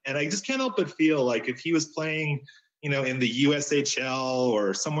him. And I just can't help but feel like if he was playing, in the USHL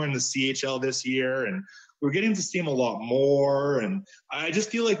or somewhere in the CHL this year, and we're getting to see him a lot more, and I just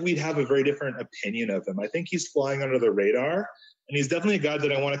feel like we'd have a very different opinion of him. I think he's flying under the radar, and he's definitely a guy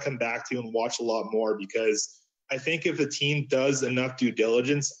that I want to come back to and watch a lot more, because I think if a team does enough due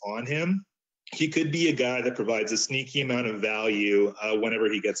diligence on him, he could be a guy that provides a sneaky amount of value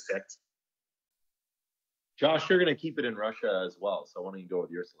whenever he gets picked. Josh, you're going to keep it in Russia as well, so why don't you go with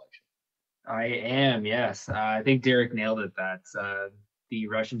your selection? I am, yes. I think Derek nailed it that the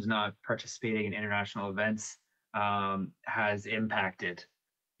Russians not participating in international events has impacted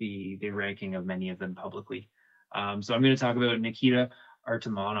the ranking of many of them publicly. So I'm going to talk about Nikita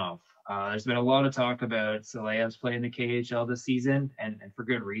Artemonov. There's been a lot of talk about Saleyev's play in the KHL this season, and for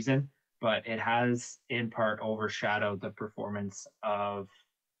good reason, but it has in part overshadowed the performance of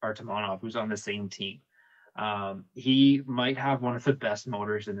Artemonov, who's on the same team. He might have one of the best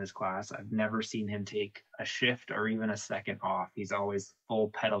motors in this class. I've never seen him take a shift or even a second off. He's always full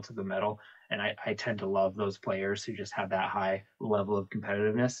pedal to the metal, and I tend to love those players who just have that high level of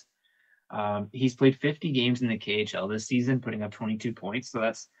competitiveness. He's played 50 games in the KHL this season, putting up 22 points. So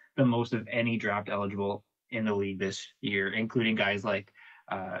that's the most of any draft eligible in the league this year, including guys like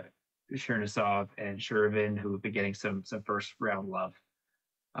Chernisov and Shervin, who have been getting some first round love.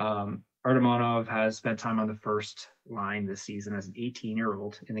 Artemonov has spent time on the first line this season as an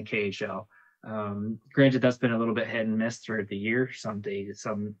 18-year-old in the KHL. Granted, that's been a little bit hit and miss throughout the year. Some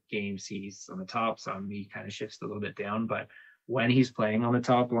games he's on the top, some he kind of shifts a little bit down. But when he's playing on the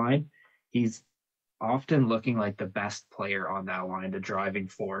top line, he's often looking like the best player on that line, the driving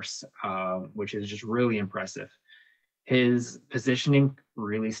force, which is just really impressive. His positioning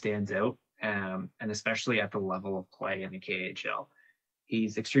really stands out, and especially at the level of play in the KHL.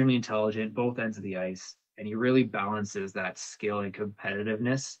 He's extremely intelligent, both ends of the ice, and he really balances that skill and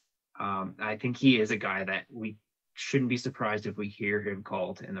competitiveness. I think he is a guy that we shouldn't be surprised if we hear him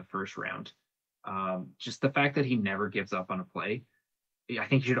called in the first round. Just the fact that he never gives up on a play, I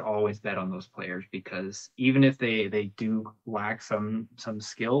think you should always bet on those players, because even if they do lack some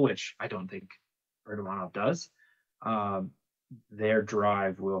skill, which I don't think Artemonov does, their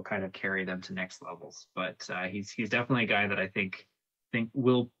drive will kind of carry them to next levels. But he's definitely a guy that I think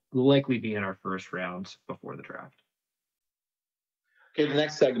will likely be in our first round before the draft. Okay, the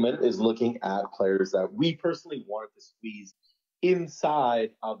next segment is looking at players that we personally wanted to squeeze inside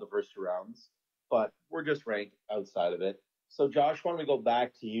of the first two rounds, but we're just ranked outside of it. So, Josh, why don't we go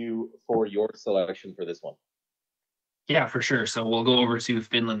back to you for your selection for this one? Yeah, for sure. So we'll go over to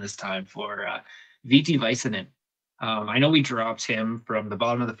Finland this time for Veeti Väisänen. I know we dropped him from the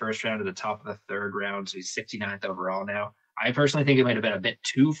bottom of the first round to the top of the third round, so he's 69th overall now. I personally think it might have been a bit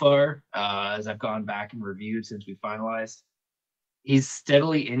too far as I've gone back and reviewed since we finalized. He's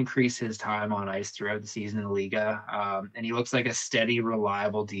steadily increased his time on ice throughout the season in the Liga, and he looks like a steady,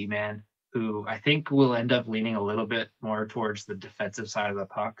 reliable D-man who I think will end up leaning a little bit more towards the defensive side of the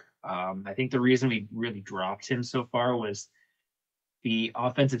puck. I think the reason we really dropped him so far was the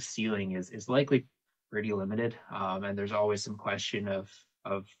offensive ceiling is likely pretty limited, and there's always some question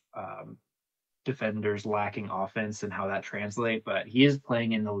of defenders lacking offense and how that translates, but he is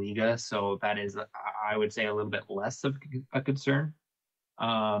playing in the Liga, so that is, I would say, a little bit less of a concern.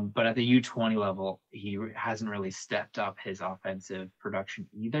 But at the U20 level, he hasn't really stepped up his offensive production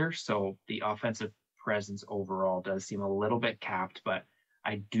either, so the offensive presence overall does seem a little bit capped, but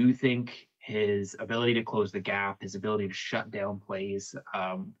I do think his ability to close the gap, his ability to shut down plays,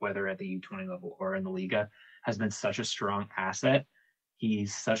 whether at the U20 level or in the Liga, has been such a strong asset.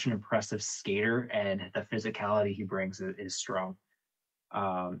 He's such an impressive skater, and the physicality he brings is strong.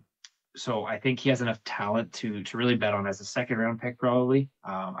 So I think he has enough talent to really bet on as a second round pick, probably.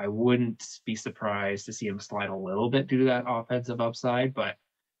 I wouldn't be surprised to see him slide a little bit due to that offensive upside, but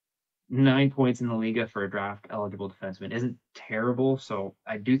 9 points in the Liga for a draft eligible defenseman isn't terrible. So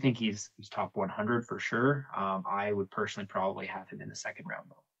I do think he's top 100 for sure. I would personally probably have him in the second round,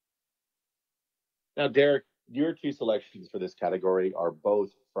 though. Now, Derek, your two selections for this category are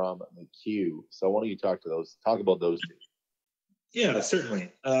both from McHugh. So why don't you talk about those two? Yeah,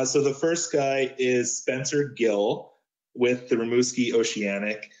 certainly. So the first guy is Spencer Gill with the Rimouski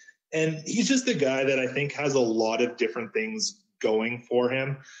Oceanic. And he's just a guy that I think has a lot of different things going for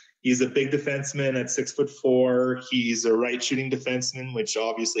him. He's a big defenseman at 6'4". He's a right shooting defenseman, which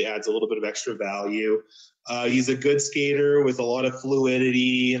obviously adds a little bit of extra value. He's a good skater with a lot of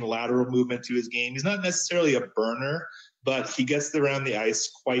fluidity and lateral movement to his game. He's not necessarily a burner, but he gets around the ice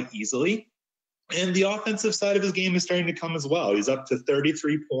quite easily. And the offensive side of his game is starting to come as well. He's up to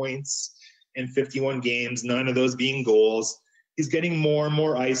 33 points in 51 games, 9 of those being goals. He's getting more and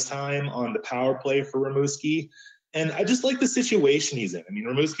more ice time on the power play for Rimouski. And I just like the situation he's in. I mean,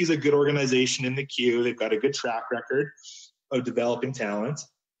 Rimouski's a good organization in the queue. They've got a good track record of developing talent.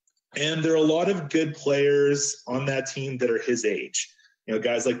 And there are a lot of good players on that team that are his age. You know,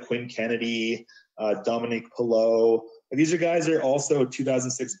 guys like Quinn Kennedy, Dominic Pillow. These are guys that are also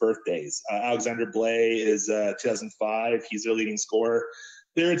 2006 birthdays. Alexander Blais is 2005. He's their leading scorer.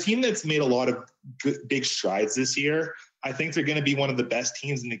 They're a team that's made a lot of big strides this year. I think they're going to be one of the best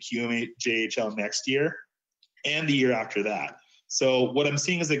teams in the QMJHL next year and the year after that. So what I'm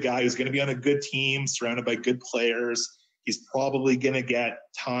seeing is a guy who's going to be on a good team, surrounded by good players. He's probably going to get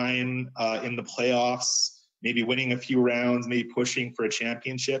time in the playoffs, maybe winning a few rounds, maybe pushing for a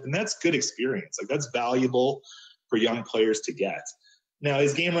championship. And that's good experience. Like, that's valuable for young players to get. Now,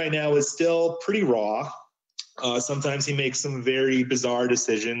 his game right now is still pretty raw. Sometimes he makes some very bizarre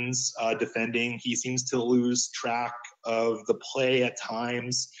decisions defending. He seems to lose track of the play at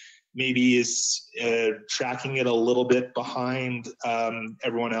times. Maybe is tracking it a little bit behind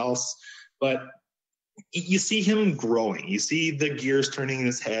everyone else. But you see him growing. You see the gears turning in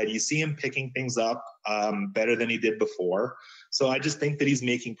his head. You see him picking things up better than he did before. So I just think that he's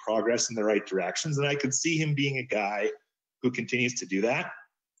making progress in the right directions. And I could see him being a guy who continues to do that.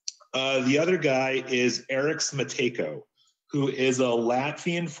 The other guy is Eric Smateko, who is a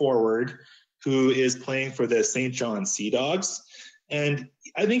Latvian forward who is playing for the St. John Sea Dogs. And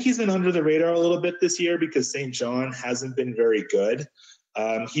I think he's been under the radar a little bit this year because St. John hasn't been very good.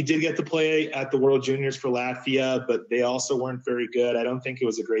 He did get to play at the World Juniors for Latvia, but they also weren't very good. I don't think it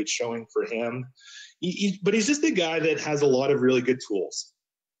was a great showing for him. But he's just a guy that has a lot of really good tools.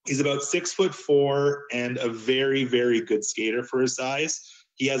 He's about 6'4" and a very, very good skater for his size.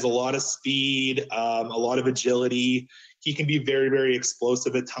 He has a lot of speed, a lot of agility. He can be very, very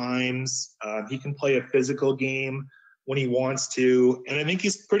explosive at times. He can play a physical game when he wants to. And I think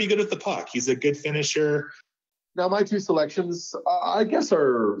he's pretty good with the puck. He's a good finisher. Now, my two selections, I guess,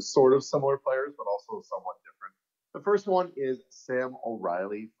 are sort of similar players, but also somewhat different. The first one is Sam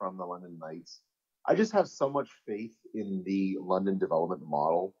O'Reilly from the London Knights. I just have so much faith in the London development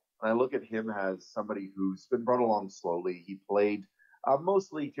model. And I look at him as somebody who's been brought along slowly. He played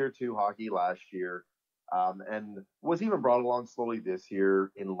mostly Tier 2 hockey last year and was even brought along slowly this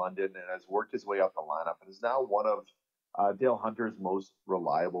year in London and has worked his way up the lineup and is now one of Dale Hunter's most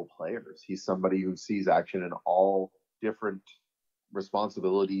reliable players. He's somebody who sees action in all different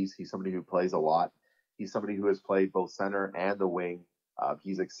responsibilities. He's somebody who plays a lot. He's somebody who has played both center and the wing.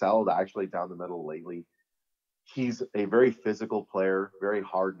 He's excelled actually down the middle lately. He's a very physical player, very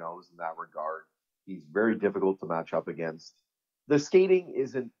hard-nosed in that regard. He's very difficult to match up against. The skating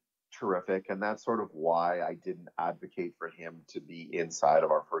isn't terrific, and that's sort of why I didn't advocate for him to be inside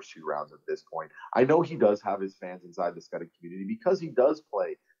of our first two rounds at this point. I know he does have his fans inside the scouting community because he does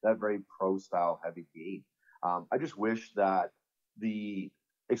play that very pro-style heavy game. I just wish that the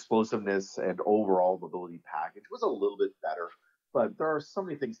explosiveness and overall mobility package was a little bit better, but there are so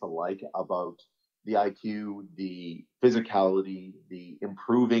many things to like about the IQ, the physicality, the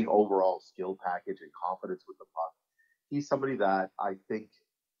improving overall skill package and confidence with the puck. He's somebody that I think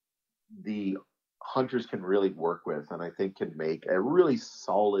the Hunters can really work with and I think can make a really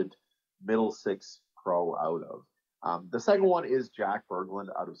solid middle six pro out of. The second one is Jack Berglund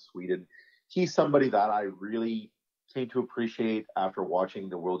out of Sweden. He's somebody that I really came to appreciate after watching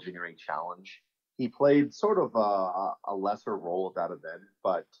the World Junioring Challenge. He played sort of a lesser role at that event,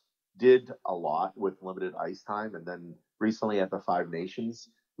 but did a lot with limited ice time. And then recently at the Five Nations,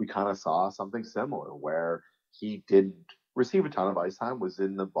 we kind of saw something similar where he didn't receive a ton of ice time, was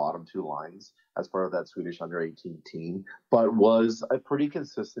in the bottom two lines as part of that Swedish under-18 team, but was a pretty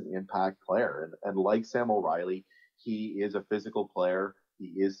consistent impact player. And like Sam O'Reilly, he is a physical player. He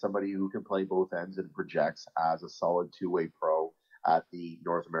is somebody who can play both ends and projects as a solid two-way pro at the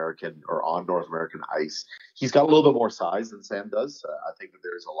North American or on North American ice. He's got a little bit more size than Sam does. I think that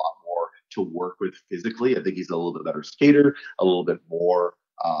there's a lot more to work with physically. I think he's a little bit better skater, a little bit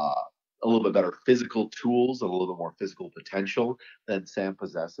better physical tools, a little bit more physical potential than Sam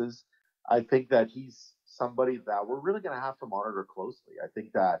possesses. I think that he's somebody that we're really going to have to monitor closely. I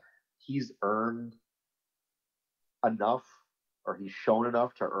think that he's earned enough, or he's shown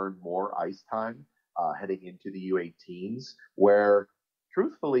enough to earn more ice time heading into the U18s, where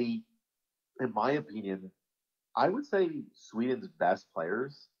truthfully, in my opinion, I would say Sweden's best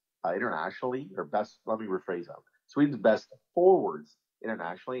players internationally, or best, let me rephrase that, Sweden's best forwards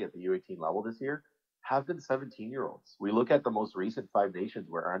internationally at the U18 level this year have been 17-year-olds. We look at the most recent Five Nations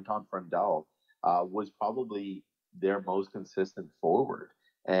where Anton Frendell was probably their most consistent forward.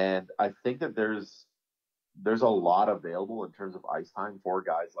 And I think that there's a lot available in terms of ice time for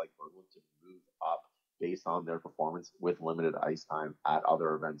guys like Berglund to move up based on their performance with limited ice time at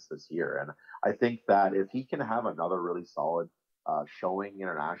other events this year. And I think that if he can have another really solid showing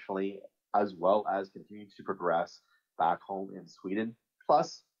internationally, as well as continue to progress back home in Sweden,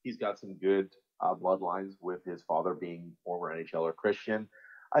 plus he's got some good bloodlines with his father being former NHLer Christian.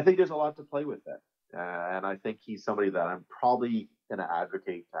 I think there's a lot to play with it. And I think he's somebody that I'm probably going to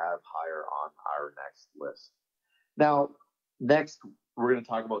advocate to have higher on our next list. Now, next, we're going to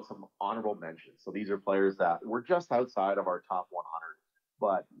talk about some honorable mentions. So these are players that were just outside of our top 100,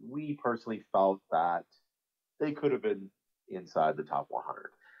 but we personally felt that they could have been inside the top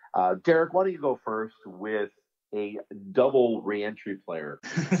 100. Derek, why don't you go first with a double reentry player?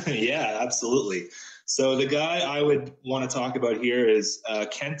 Yeah, absolutely. So the guy I would want to talk about here is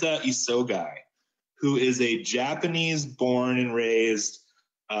Kenta Isogai, who is a Japanese-born and raised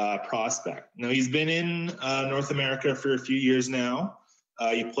prospect. Now, he's been in North America for a few years now.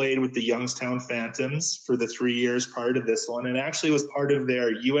 He played with the Youngstown Phantoms for the 3 years prior to this one, and actually was part of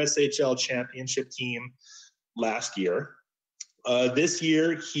their USHL championship team last year. This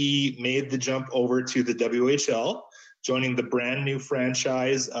year, he made the jump over to the WHL, joining the brand new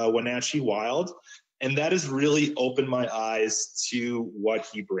franchise, Wenatchee Wild. And that has really opened my eyes to what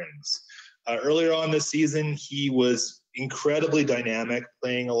he brings. Earlier on this season, he was incredibly dynamic,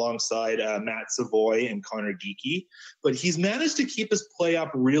 playing alongside Matt Savoy and Connor Geekie. But he's managed to keep his play up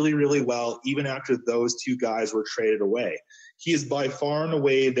really, really well, even after those two guys were traded away. He is by far and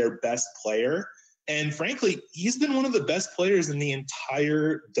away their best player. And frankly, he's been one of the best players in the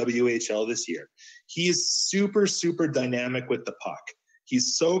entire WHL this year. He is super, super dynamic with the puck.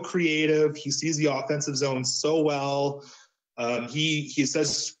 He's so creative. He sees the offensive zone so well. He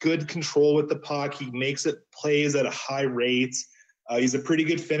has good control with the puck. He makes it plays at a high rate. He's a pretty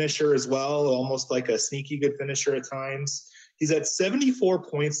good finisher as well, almost like a sneaky good finisher at times. He's at 74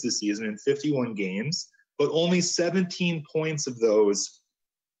 points this season in 51 games, but only 17 points of those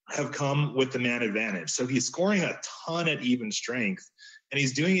have come with the man advantage. So he's scoring a ton at even strength, and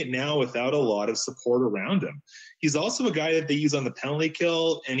he's doing it now without a lot of support around him. He's also a guy that they use on the penalty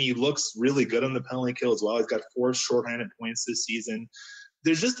kill, and he looks really good on the penalty kill as well. He's got 4 shorthanded points this season.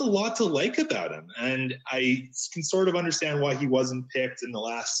 There's just a lot to like about him, and I can sort of understand why he wasn't picked in the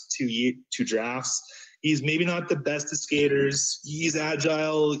last two drafts. He's maybe not the best of skaters. He's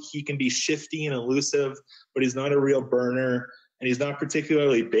agile. He can be shifty and elusive, but he's not a real burner. And he's not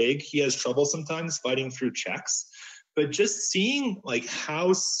particularly big. He has trouble sometimes fighting through checks. But just seeing like how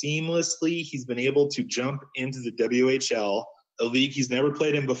seamlessly he's been able to jump into the WHL, a league he's never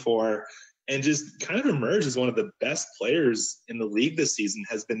played in before, and just kind of emerge as one of the best players in the league this season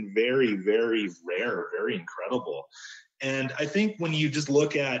has been very, very rare, very incredible. And I think when you just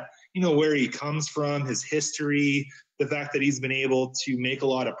look at, where he comes from, his history, the fact that he's been able to make a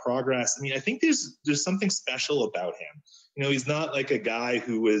lot of progress, I think there's something special about him. He's not like a guy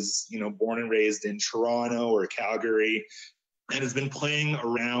who was, born and raised in Toronto or Calgary and has been playing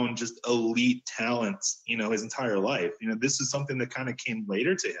around just elite talent, his entire life. This is something that kind of came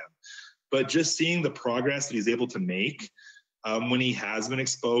later to him. But just seeing the progress that he's able to make when he has been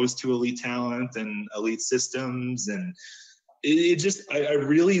exposed to elite talent and elite systems, and I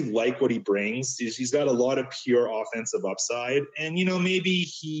really like what he brings. He's got a lot of pure offensive upside, and, maybe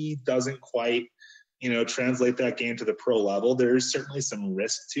he doesn't quite translate that game to the pro level. There's certainly some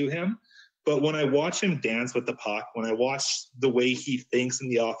risk to him. But when I watch him dance with the puck, when I watch the way he thinks in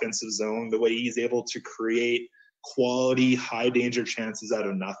the offensive zone, the way he's able to create quality, high danger chances out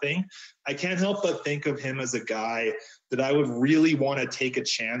of nothing, I can't help but think of him as a guy that I would really want to take a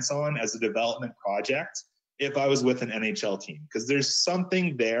chance on as a development project if I was with an NHL team, because there's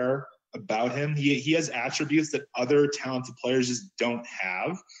something there about him. He has attributes that other talented players just don't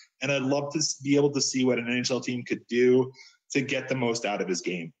have. And I'd love to be able to see what an NHL team could do to get the most out of his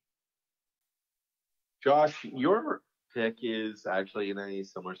game. Josh, your pick is actually in a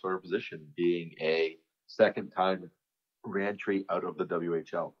similar sort of position, being a second-time reentry out of the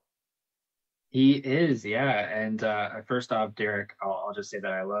WHL. He is, yeah. And first off, Derek, I'll just say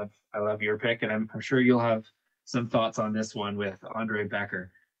that I love your pick, and I'm sure you'll have some thoughts on this one with Andre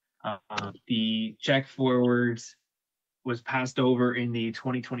Becker. The Czech forward was passed over in the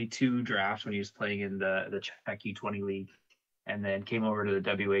 2022 draft when he was playing in the Czech U20 league, and then came over to the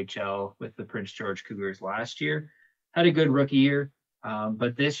WHL with the Prince George Cougars last year. Had a good rookie year,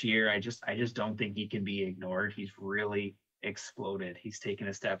 but this year I just don't think he can be ignored. He's really exploded. He's taken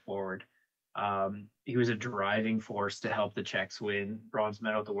a step forward. He was a driving force to help the Czechs win bronze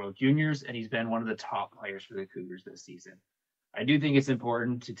medal at the World Juniors, and he's been one of the top players for the Cougars this season. I do think it's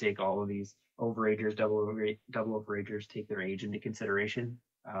important to take all of these overagers, double overagers, take their age into consideration.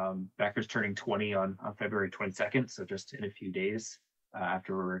 Becker's turning 20 on February 22nd, so just in a few days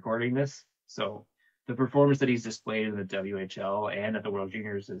after we're recording this. So the performance that he's displayed in the WHL and at the World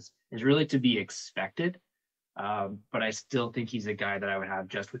Juniors is really to be expected. But I still think he's a guy that I would have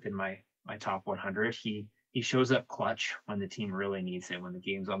just within my my top 100. He shows up clutch when the team really needs him, when the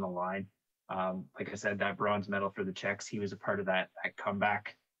game's on the line. Like I said, that bronze medal for the Czechs, he was a part of that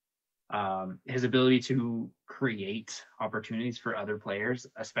comeback. His ability to create opportunities for other players,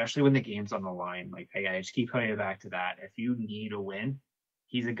 especially when the game's on the line. Like I just keep coming back to that. If you need a win,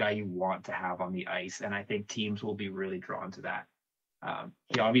 he's a guy you want to have on the ice, and I think teams will be really drawn to that.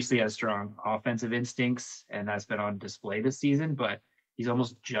 He obviously has strong offensive instincts, and that's been on display this season, but he's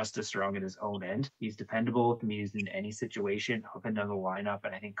almost just as strong at his own end. He's dependable, can be used in any situation, up and down the lineup,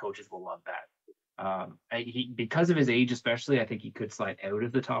 and I think coaches will love that. Because of his age, especially, I think he could slide out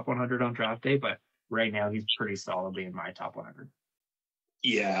of the top 100 on draft day, but right now he's pretty solidly in my top 100.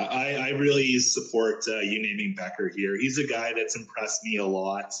 Yeah, I really support you naming Becker here. He's a guy that's impressed me a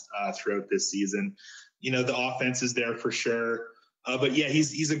lot throughout this season. You know, the offense is there for sure. But yeah,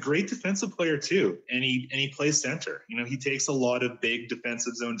 he's a great defensive player too, and he plays center. You know, he takes a lot of big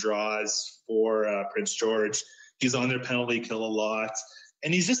defensive zone draws for Prince George. He's on their penalty kill a lot,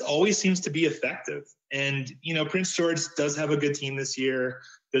 and he just always seems to be effective. And you know, Prince George does have a good team this year.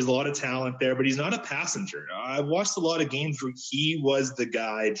 There's a lot of talent there, but he's not a passenger. I've watched a lot of games where he was the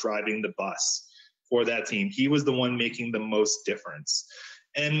guy driving the bus for that team. He was the one making the most difference.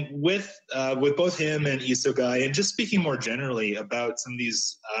 And with both him and Isogai, and just speaking more generally about some of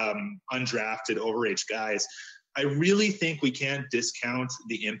these undrafted overage guys, I really think we can't discount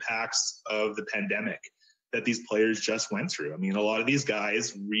the impacts of the pandemic that these players just went through. I mean, a lot of these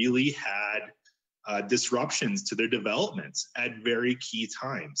guys really had disruptions to their development at very key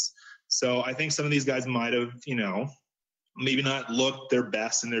times. So I think some of these guys might have, you know, maybe not looked their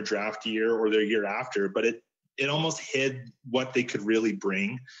best in their draft year or their year after, but it almost hid what they could really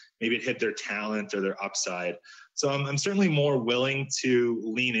bring. Maybe it hid their talent or their upside. So I'm certainly more willing to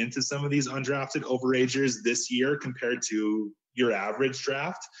lean into some of these undrafted overagers this year compared to your average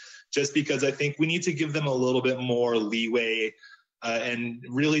draft, just because I think we need to give them a little bit more leeway and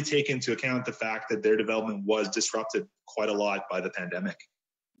really take into account the fact that their development was disrupted quite a lot by the pandemic.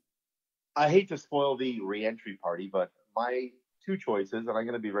 I hate to spoil the re-entry party, but my two choices, and I'm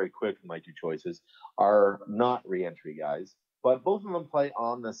going to be very quick with my two choices, are not re-entry guys, but both of them play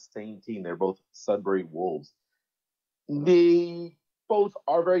on the same team. They're both Sudbury Wolves. They both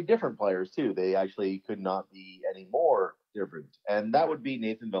are very different players, too. They actually could not be any more different, and that would be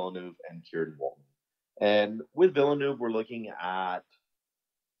Nathan Villeneuve and Kieran Walton. And with Villeneuve, we're looking at,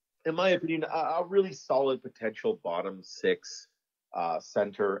 in my opinion, a really solid potential bottom six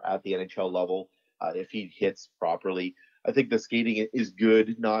center at the NHL level if he hits properly. I think the skating is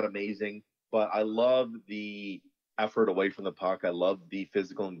good, not amazing, but I love the effort away from the puck. I love the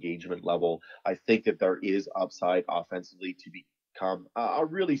physical engagement level. I think that there is upside offensively to become a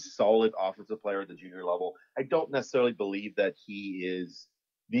really solid offensive player at the junior level. I don't necessarily believe that he is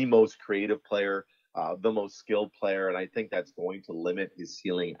the most creative player, the most skilled player, and I think that's going to limit his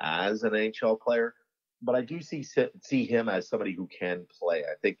ceiling as an NHL player. But I do see him as somebody who can play.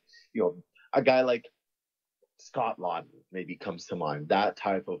 I think, you know, a guy like Scott Lawton maybe comes to mind, that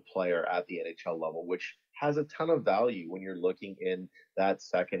type of player at the NHL level, which has a ton of value when you're looking in that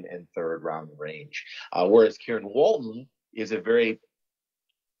second and third round range. Whereas Kieran Walton is a very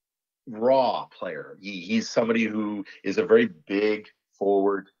raw player. He's somebody who is a very big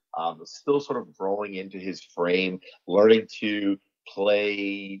forward, still sort of growing into his frame, learning to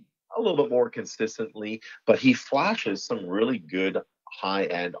play a little bit more consistently, but he flashes some really good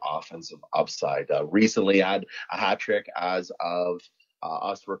high-end offensive upside. Recently had a hat trick as of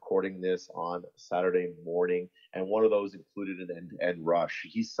us recording this on Saturday morning, and one of those included an end-to-end rush.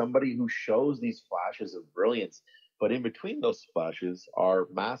 He's somebody who shows these flashes of brilliance, but in between those flashes are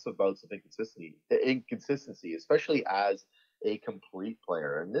massive bouts of inconsistency, especially as a complete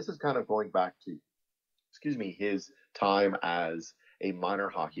player. And this is kind of going back to, his time as a minor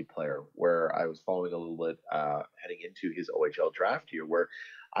hockey player, where I was following a little bit heading into his OHL draft year, where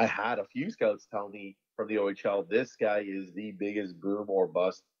I had a few scouts tell me from the OHL, this guy is the biggest boom or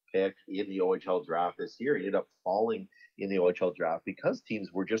bust pick in the OHL draft this year. He ended up falling in the OHL draft because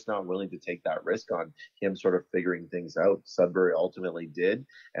teams were just not willing to take that risk on him sort of figuring things out. Sudbury ultimately did,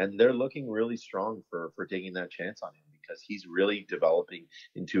 and they're looking really strong for taking that chance on him, because he's really developing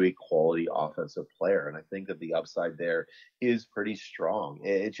into a quality offensive player. And I think that the upside there is pretty strong.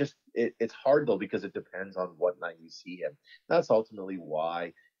 It's hard though, because it depends on what night you see him. That's ultimately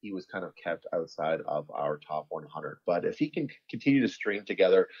why he was kind of kept outside of our top 100. But if he can continue to string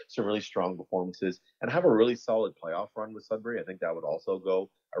together some really strong performances and have a really solid playoff run with Sudbury, I think that would also go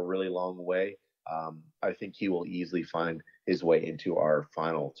a really long way. I think he will easily find his way into our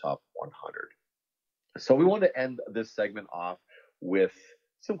final top 100. So we want to end this segment off with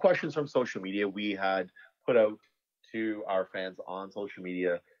some questions from social media. We had put out to our fans on social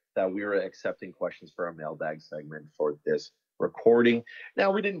media that we were accepting questions for our mailbag segment for this recording.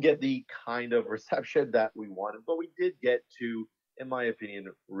 Now, we didn't get the kind of reception that we wanted, but we did get to, in my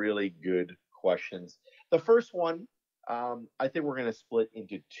opinion, really good questions. The first one, I think we're going to split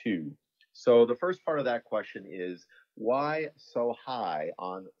into two. So the first part of that question is, why so high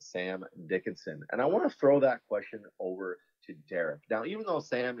on Sam Dickinson? And I want to throw that question over to Derek. Now, even though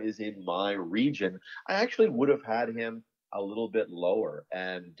Sam is in my region, I actually would have had him a little bit lower.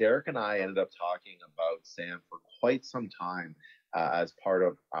 And Derek and I ended up talking about Sam for quite some time as part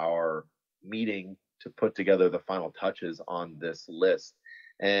of our meeting to put together the final touches on this list.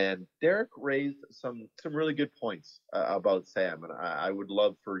 And Derek raised some really good points about Sam, and I would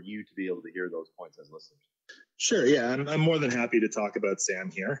love for you to be able to hear those points as listeners. Sure, yeah, I'm more than happy to talk about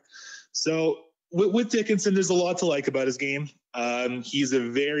Sam here. So with Dickinson, there's a lot to like about his game. He's a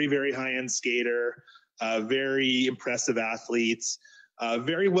very, very high-end skater, very impressive athlete,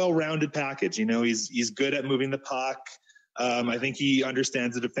 very well-rounded package. You know, he's good at moving the puck. I think he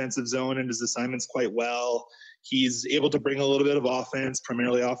understands the defensive zone and his assignments quite well. He's able to bring a little bit of offense,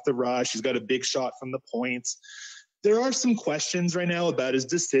 primarily off the rush. He's got a big shot from the point. There are some questions right now about his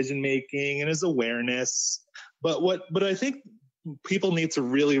decision-making and his awareness. But what I think people need to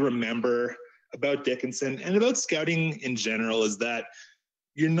really remember about Dickinson and about scouting in general is that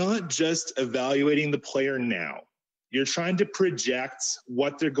you're not just evaluating the player now. You're trying to project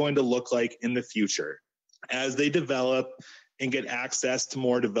what they're going to look like in the future as they develop and get access to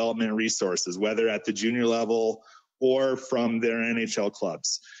more development resources, whether at the junior level or from their NHL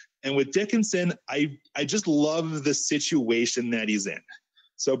clubs. And with Dickinson, I just love the situation that he's in.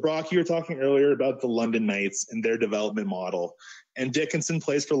 So, Brock, you were talking earlier about the London Knights and their development model. And Dickinson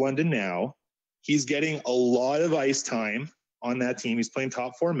plays for London now. He's getting a lot of ice time on that team. He's playing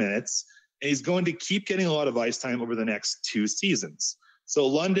top 4 minutes. And he's going to keep getting a lot of ice time over the next 2 seasons. So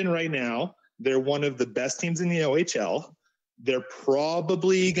London right now, they're one of the best teams in the OHL. They're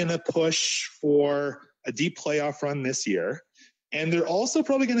probably going to push for a deep playoff run this year. And they're also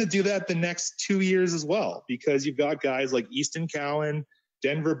probably going to do that the next 2 years as well, because you've got guys like Easton Cowan,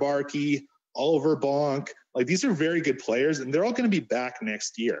 Denver Barkey, Oliver Bonk. Like, these are very good players, and they're all going to be back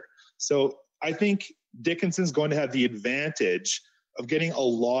next year. So I think Dickinson's going to have the advantage of getting a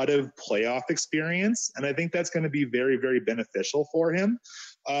lot of playoff experience, and I think that's going to be very, very beneficial for him.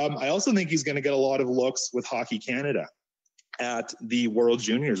 I also think he's going to get a lot of looks with Hockey Canada at the World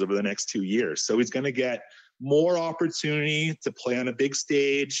Juniors over the next 2 years. So he's going to get more opportunity to play on a big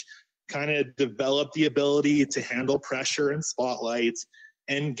stage, kind of develop the ability to handle pressure and spotlight,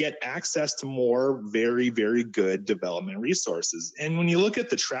 and get access to more very, very good development resources. And when you look at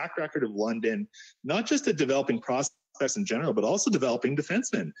the track record of London, not just at developing prospects in general, but also developing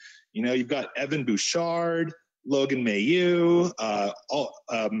defensemen. You know, you've got Evan Bouchard, Logan Mailloux,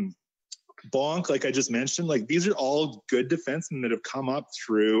 Bonk, like I just mentioned. Like, these are all good defensemen that have come up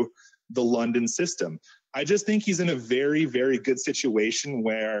through the London system. I just think he's in a very, very good situation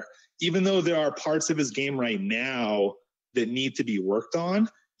where, even though there are parts of his game right now that need to be worked on,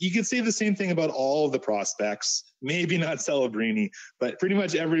 you could say the same thing about all of the prospects, maybe not Celebrini, but pretty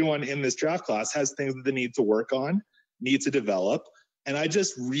much everyone in this draft class has things that they need to work on, need to develop. And I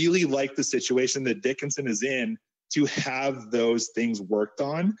just really like the situation that Dickinson is in to have those things worked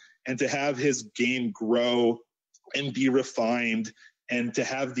on and to have his game grow and be refined and to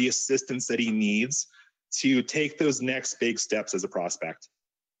have the assistance that he needs to take those next big steps as a prospect.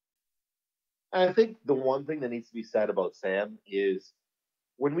 I think the one thing that needs to be said about Sam is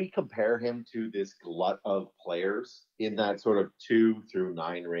when we compare him to this glut of players in that sort of 2 through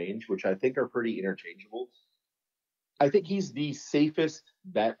 9 range, which I think are pretty interchangeable, I think he's the safest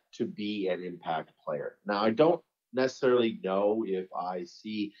bet to be an impact player. Now, I don't necessarily know if I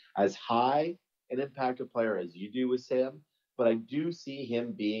see as high an impact player as you do with Sam, but I do see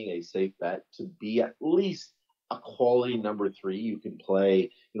him being a safe bet to be at least a quality number 3. You can play,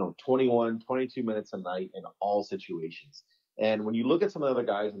 21, 22 minutes a night in all situations. And when you look at some of the other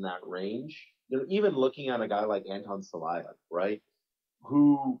guys in that range, even looking at a guy like Anton Salaya, right,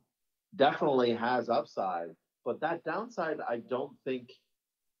 who definitely has upside, but that downside I don't think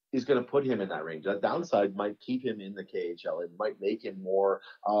is going to put him in that range. That downside might keep him in the KHL. It might make him more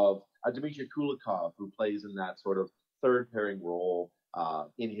of a Dmitry Kulikov, who plays in that sort of third pairing role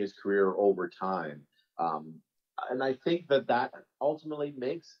in his career over time. And I think that ultimately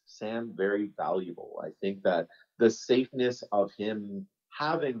makes Sam very valuable. I think that the safeness of him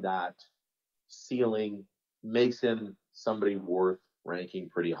having that ceiling makes him somebody worth ranking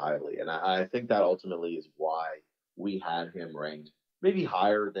pretty highly. And I think that ultimately is why we had him ranked maybe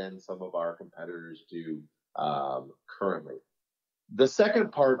higher than some of our competitors do currently. The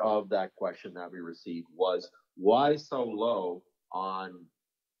second part of that question that we received was, why so low on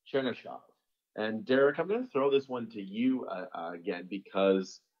Chernyshov? And Derek, I'm going to throw this one to you again,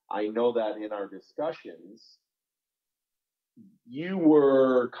 because I know that in our discussions, you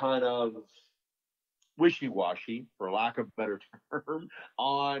were kind of wishy-washy, for lack of a better term,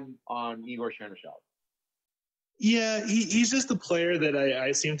 on Igor Chernyshov. Yeah, he's just a player that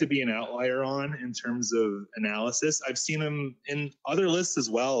I seem to be an outlier on in terms of analysis. I've seen him in other lists as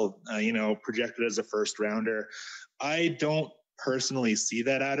well, projected as a first rounder. I don't personally see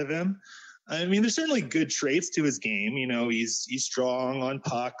that out of him. I mean, there's certainly good traits to his game. He's strong on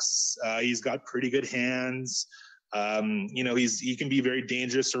pucks. He's got pretty good hands. He can be very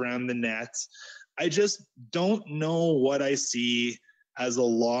dangerous around the net. I just don't know what I see as a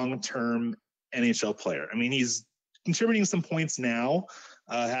long-term NHL player. I mean, he's contributing some points now,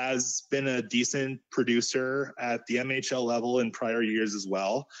 has been a decent producer at the MHL level in prior years as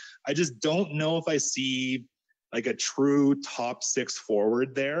well. I just don't know if I see like a true top six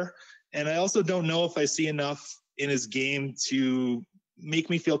forward there. And I also don't know if I see enough in his game to make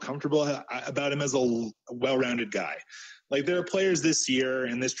me feel comfortable about him as a well-rounded guy. Like, there are players this year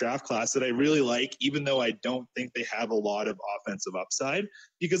in this draft class that I really like, even though I don't think they have a lot of offensive upside,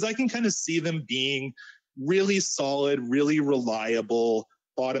 because I can kind of see them being really solid, really reliable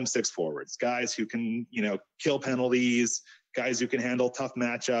bottom six forwards, guys who can, kill penalties, guys who can handle tough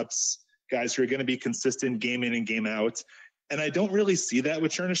matchups, guys who are going to be consistent game in and game out. And I don't really see that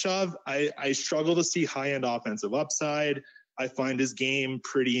with Chernyshov. I struggle to see high-end offensive upside. I find his game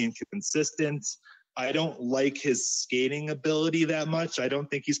pretty inconsistent. I don't like his skating ability that much. I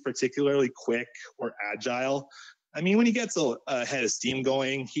don't think he's particularly quick or agile. I mean, when he gets a head of steam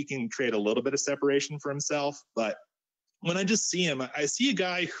going, he can create a little bit of separation for himself. But when I just see him, I see a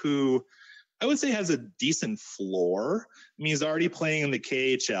guy who I would say has a decent floor. I mean, he's already playing in the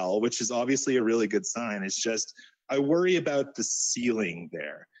KHL, which is obviously a really good sign. It's just, I worry about the ceiling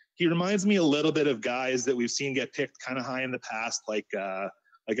there. He reminds me a little bit of guys that we've seen get picked kind of high in the past, like a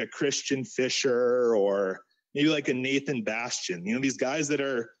Christian Fischer or maybe like a Nathan Bastian. These guys that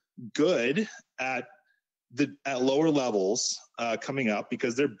are good at lower levels coming up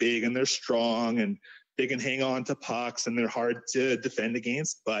because they're big and they're strong and they can hang on to pucks and they're hard to defend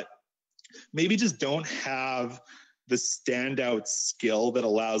against, but maybe just don't have the standout skill that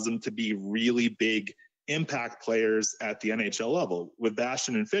allows them to be really big impact players at the NHL level. With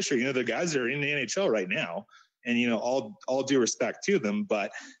Bastian and Fischer, the guys that are in the NHL right now, and all due respect to them,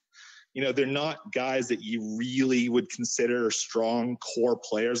 but they're not guys that you really would consider strong core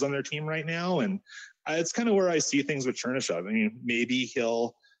players on their team right now. And it's kind of where I see things with Chernyshov. I mean, maybe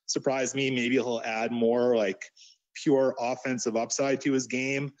he'll surprise me. Maybe he'll add more like pure offensive upside to his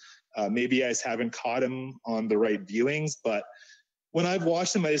game. Maybe I just haven't caught him on the right viewings, but when I've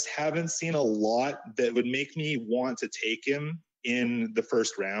watched him, I just haven't seen a lot that would make me want to take him in the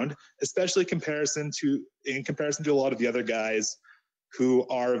first round, especially in comparison to a lot of the other guys who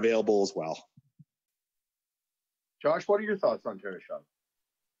are available as well. Josh, what are your thoughts on Chernyshov?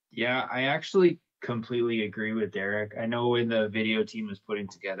 Yeah, I actually completely agree with Derek. I know when the video team was putting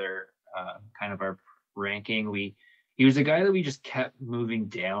together kind of our ranking, he was a guy that we just kept moving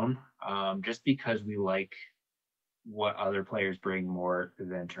down just because we like what other players bring more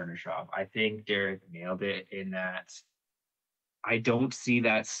than Chernyshov. I think Derek nailed it in that I don't see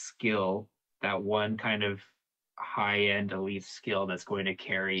that skill, that one kind of high-end elite skill that's going to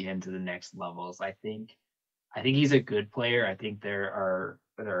carry him to the next levels. I think he's a good player. I think there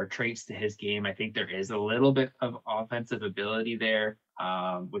are traits to his game. I think there is a little bit of offensive ability there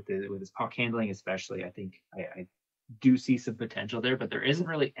with his puck handling, especially. I think I do see some potential there, but there isn't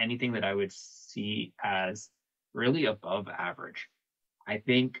really anything that I would see as really above average. I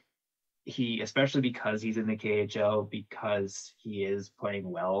think he, especially because he's in the KHL, because he is playing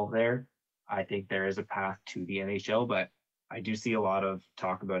well there, I think there is a path to the NHL, but I do see a lot of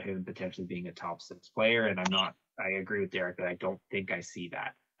talk about him potentially being a top six player, and I agree with Derek that I don't think I see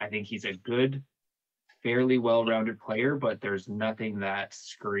that. I think he's a good, fairly well-rounded player, but there's nothing that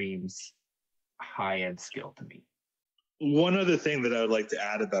screams high-end skill to me. One other thing that I would like to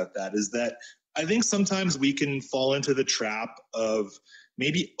add about that is that I think sometimes we can fall into the trap of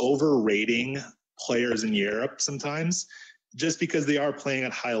maybe overrating players in Europe sometimes just because they are playing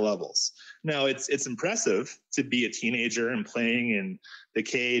at high levels. Now, it's impressive to be a teenager and playing in the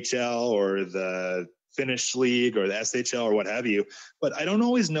KHL or the Finnish league or the SHL or what have you, but I don't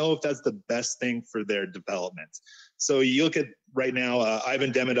always know if that's the best thing for their development. So you look at right now,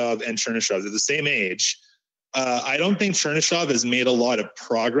 Ivan Demidov and Chernyshov, they're the same age, I don't think Chernyshov has made a lot of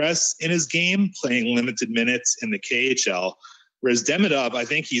progress in his game, playing limited minutes in the KHL. Whereas Demidov, I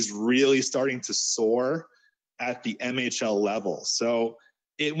think he's really starting to soar at the MHL level. So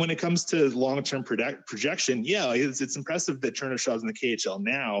when it comes to long-term projection, yeah, it's impressive that Chernyshov's in the KHL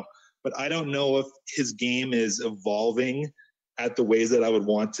now, but I don't know if his game is evolving at the ways that I would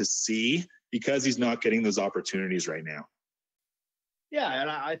want to see because he's not getting those opportunities right now. Yeah, and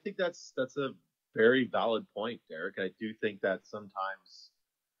I think that's a very valid point, Derek. I do think that sometimes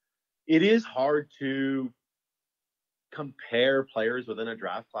it is hard to compare players within a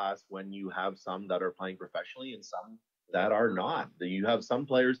draft class when you have some that are playing professionally and some that are not. You have some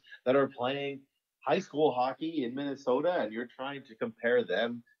players that are playing high school hockey in Minnesota, and you're trying to compare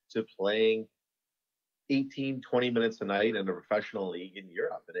them to playing 18, 20 minutes a night in a professional league in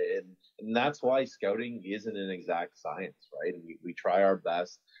Europe. And that's why scouting isn't an exact science, right? And we try our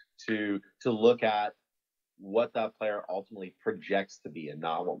best to look at what that player ultimately projects to be and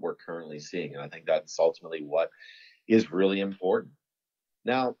not what we're currently seeing. And I think that's ultimately what is really important.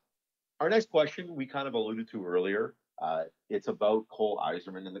 Now, our next question we kind of alluded to earlier. It's about Cole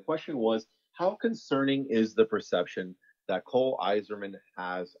Eiserman. And the question was, how concerning is the perception that Cole Eiserman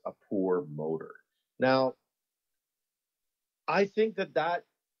has a poor motor? Now, I think that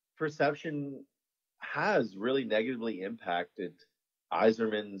perception has really negatively impacted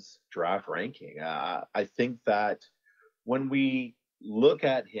Eiserman's draft ranking. I think that when we look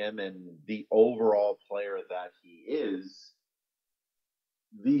at him and the overall player that he is,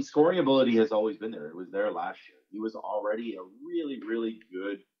 the scoring ability has always been there. It was there last year. He was already a really, really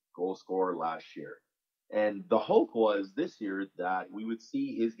good goal scorer last year. And the hope was this year that we would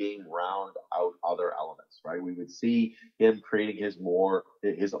see his game round out other elements, right? We would see him creating his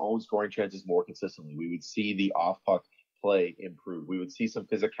own scoring chances more consistently. We would see the off-puck play improve. We would see some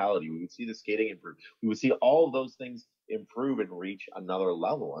physicality. We would see the skating improve. We would see all of those things improve and reach another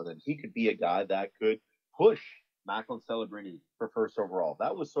level. And then he could be a guy that could push Macklin Celebrini for first overall.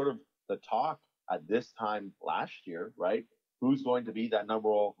 That was sort of the talk at this time last year, right? Who's going to be that number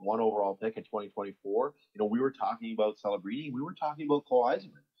one overall pick in 2024? We were talking about Celebrini. We were talking about Cole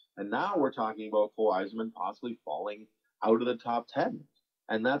Eiserman. And now we're talking about Cole Eiserman possibly falling out of the top 10.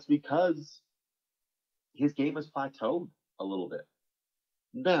 And that's because his game has plateaued a little bit.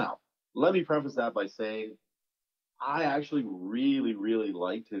 Now, let me preface that by saying I actually really, really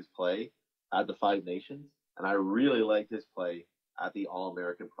liked his play at the Five Nations, and I really liked his play at the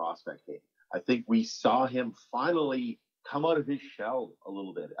All-American Prospect game. I think we saw him finally come out of his shell a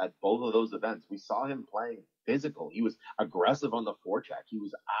little bit at both of those events. We saw him playing physical. He was aggressive on the forecheck. He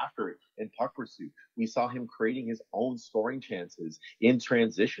was after it in puck pursuit. We saw him creating his own scoring chances in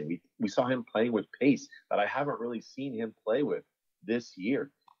transition. We saw him playing with pace that I haven't really seen him play with this year.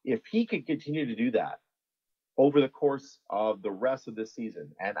 If he could continue to do that over the course of the rest of this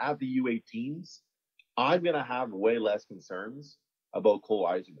season and at the U18s, I'm going to have way less concerns about Cole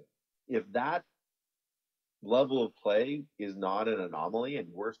Eiserman. If that level of play is not an anomaly and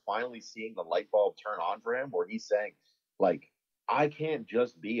we're finally seeing the light bulb turn on for him where he's saying, like, I can't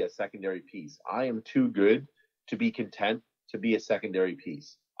just be a secondary piece. I am too good to be content to be a secondary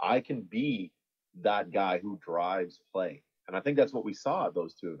piece. I can be that guy who drives play. And I think that's what we saw at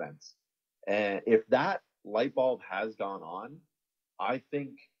those two events. And if that light bulb has gone on, I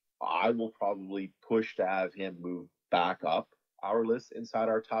think I will probably push to have him move back up our list inside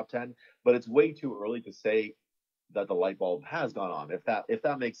our top 10, but it's way too early to say that the light bulb has gone on, if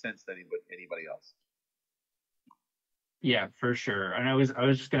that makes sense to anybody else. Yeah, for sure. And I was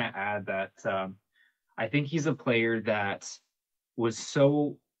just going to add that I think he's a player that was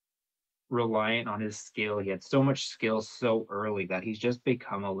so reliant on his skill. He had so much skill so early that he's just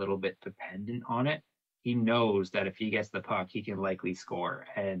become a little bit dependent on it. He knows that if he gets the puck, he can likely score.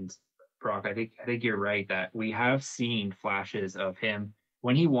 And Brock, I think you're right that we have seen flashes of him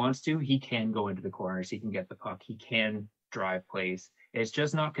when he wants to. He can go into the corners. He can get the puck. He can drive plays. It's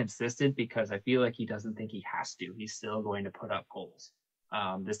just not consistent because I feel like he doesn't think he has to. He's still going to put up goals.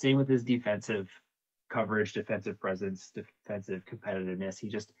 The same with his defensive coverage, defensive presence, defensive competitiveness.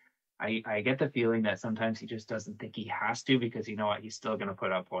 I get the feeling that sometimes he just doesn't think he has to because you know what? He's still going to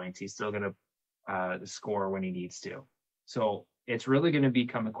put up points. He's still going to score when he needs to. So it's really going to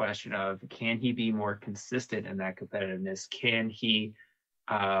become a question of, can he be more consistent in that competitiveness? Can he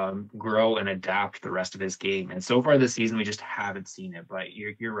grow and adapt the rest of his game? And so far this season, we just haven't seen it. But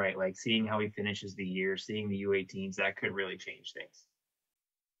you're right. Like seeing how he finishes the year, seeing the U18s, that could really change things.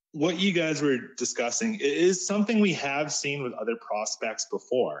 What you guys were discussing is something we have seen with other prospects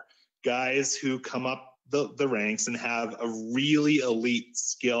before. Guys who come up the ranks and have a really elite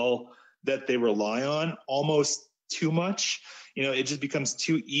skill that they rely on almost too much. It just becomes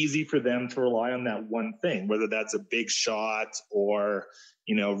too easy for them to rely on that one thing, whether that's a big shot or,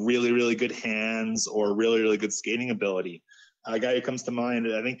 really, really good hands or really, really good skating ability. A guy who comes to mind,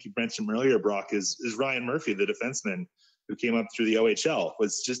 I think you mentioned him earlier, Brock, is Ryan Murphy, the defenseman who came up through the OHL,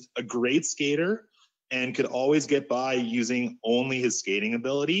 was just a great skater and could always get by using only his skating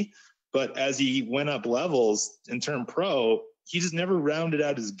ability. But as he went up levels and turned pro, he just never rounded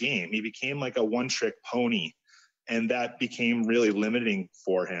out his game. He became like a one-trick pony, and that became really limiting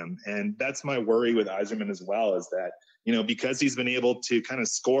for him. And that's my worry with Yzerman as well, is that, because he's been able to kind of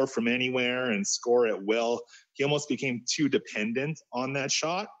score from anywhere and score at will, he almost became too dependent on that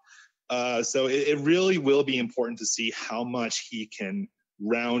shot. So it really will be important to see how much he can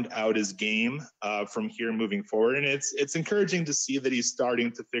round out his game from here moving forward. And it's encouraging to see that he's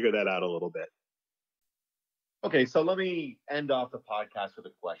starting to figure that out a little bit. Okay, so let me end off the podcast with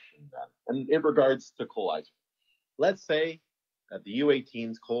a question then. And in regards to Cole Yzerman, let's say that the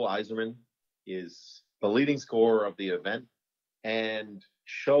U18's Cole Yzerman is the leading scorer of the event and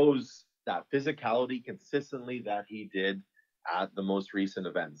shows that physicality consistently that he did at the most recent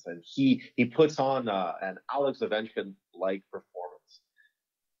events. And he puts on an Alex Ovechkin-like performance.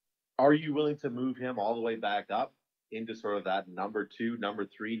 Are you willing to move him all the way back up into sort of that number 2, number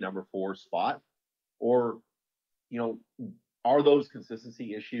 3, number 4 spot? Or, are those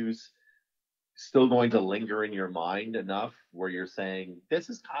consistency issues still going to linger in your mind enough where you're saying, this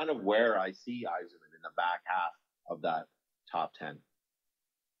is kind of where I see Yzerman in the back half of that top 10?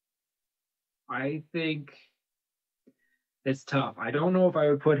 I think it's tough. I don't know if I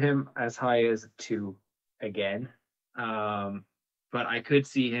would put him as high as 2 again. But I could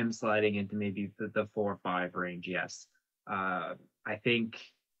see him sliding into maybe the 4 or 5 range, yes. I think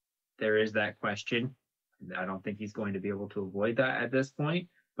there is that question. I don't think he's going to be able to avoid that at this point.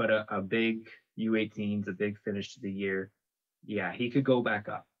 But a big U18's, a big finish to the year, yeah, he could go back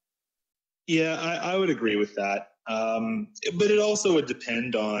up. Yeah, I would agree with that. But it also would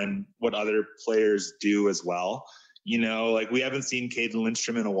depend on what other players do as well. Like we haven't seen Caden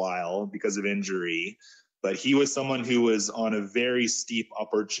Lindstrom in a while because of injury, but he was someone who was on a very steep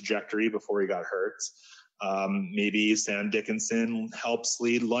upward trajectory before he got hurt. Maybe Sam Dickinson helps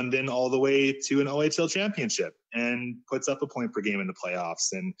lead London all the way to an OHL championship and puts up a point per game in the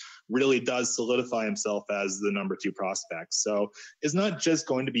playoffs and really does solidify himself as the number 2 prospect. So it's not just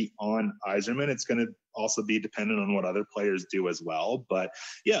going to be on Yzerman. It's going to also be dependent on what other players do as well. But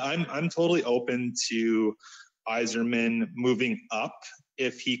yeah, I'm totally open to Yzerman moving up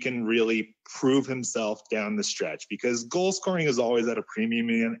if he can really prove himself down the stretch, because goal scoring is always at a premium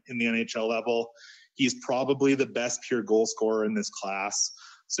in the NHL level. He's probably the best pure goal scorer in this class.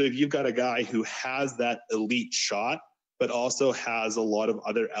 So if you've got a guy who has that elite shot, but also has a lot of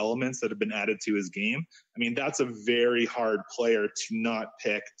other elements that have been added to his game, I mean, that's a very hard player to not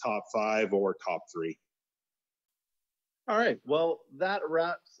pick top 5 or top 3. All right. Well, that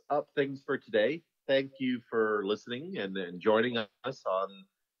wraps up things for today. Thank you for listening and joining us on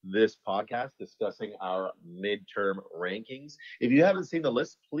this podcast discussing our midterm rankings. If you haven't seen the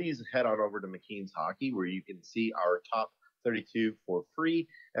list, please head on over to McKeen's Hockey, where you can see our top 32 for free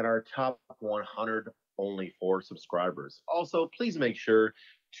and our top 100 only for subscribers. Also, please make sure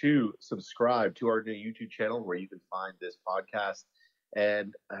to subscribe to our new YouTube channel, where you can find this podcast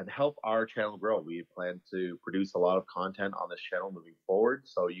and help our channel grow. We plan to produce a lot of content on this channel moving forward,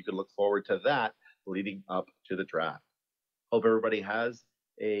 so you can look forward to that leading up to the draft. Hope everybody has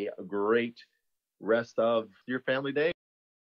a great rest of your family day.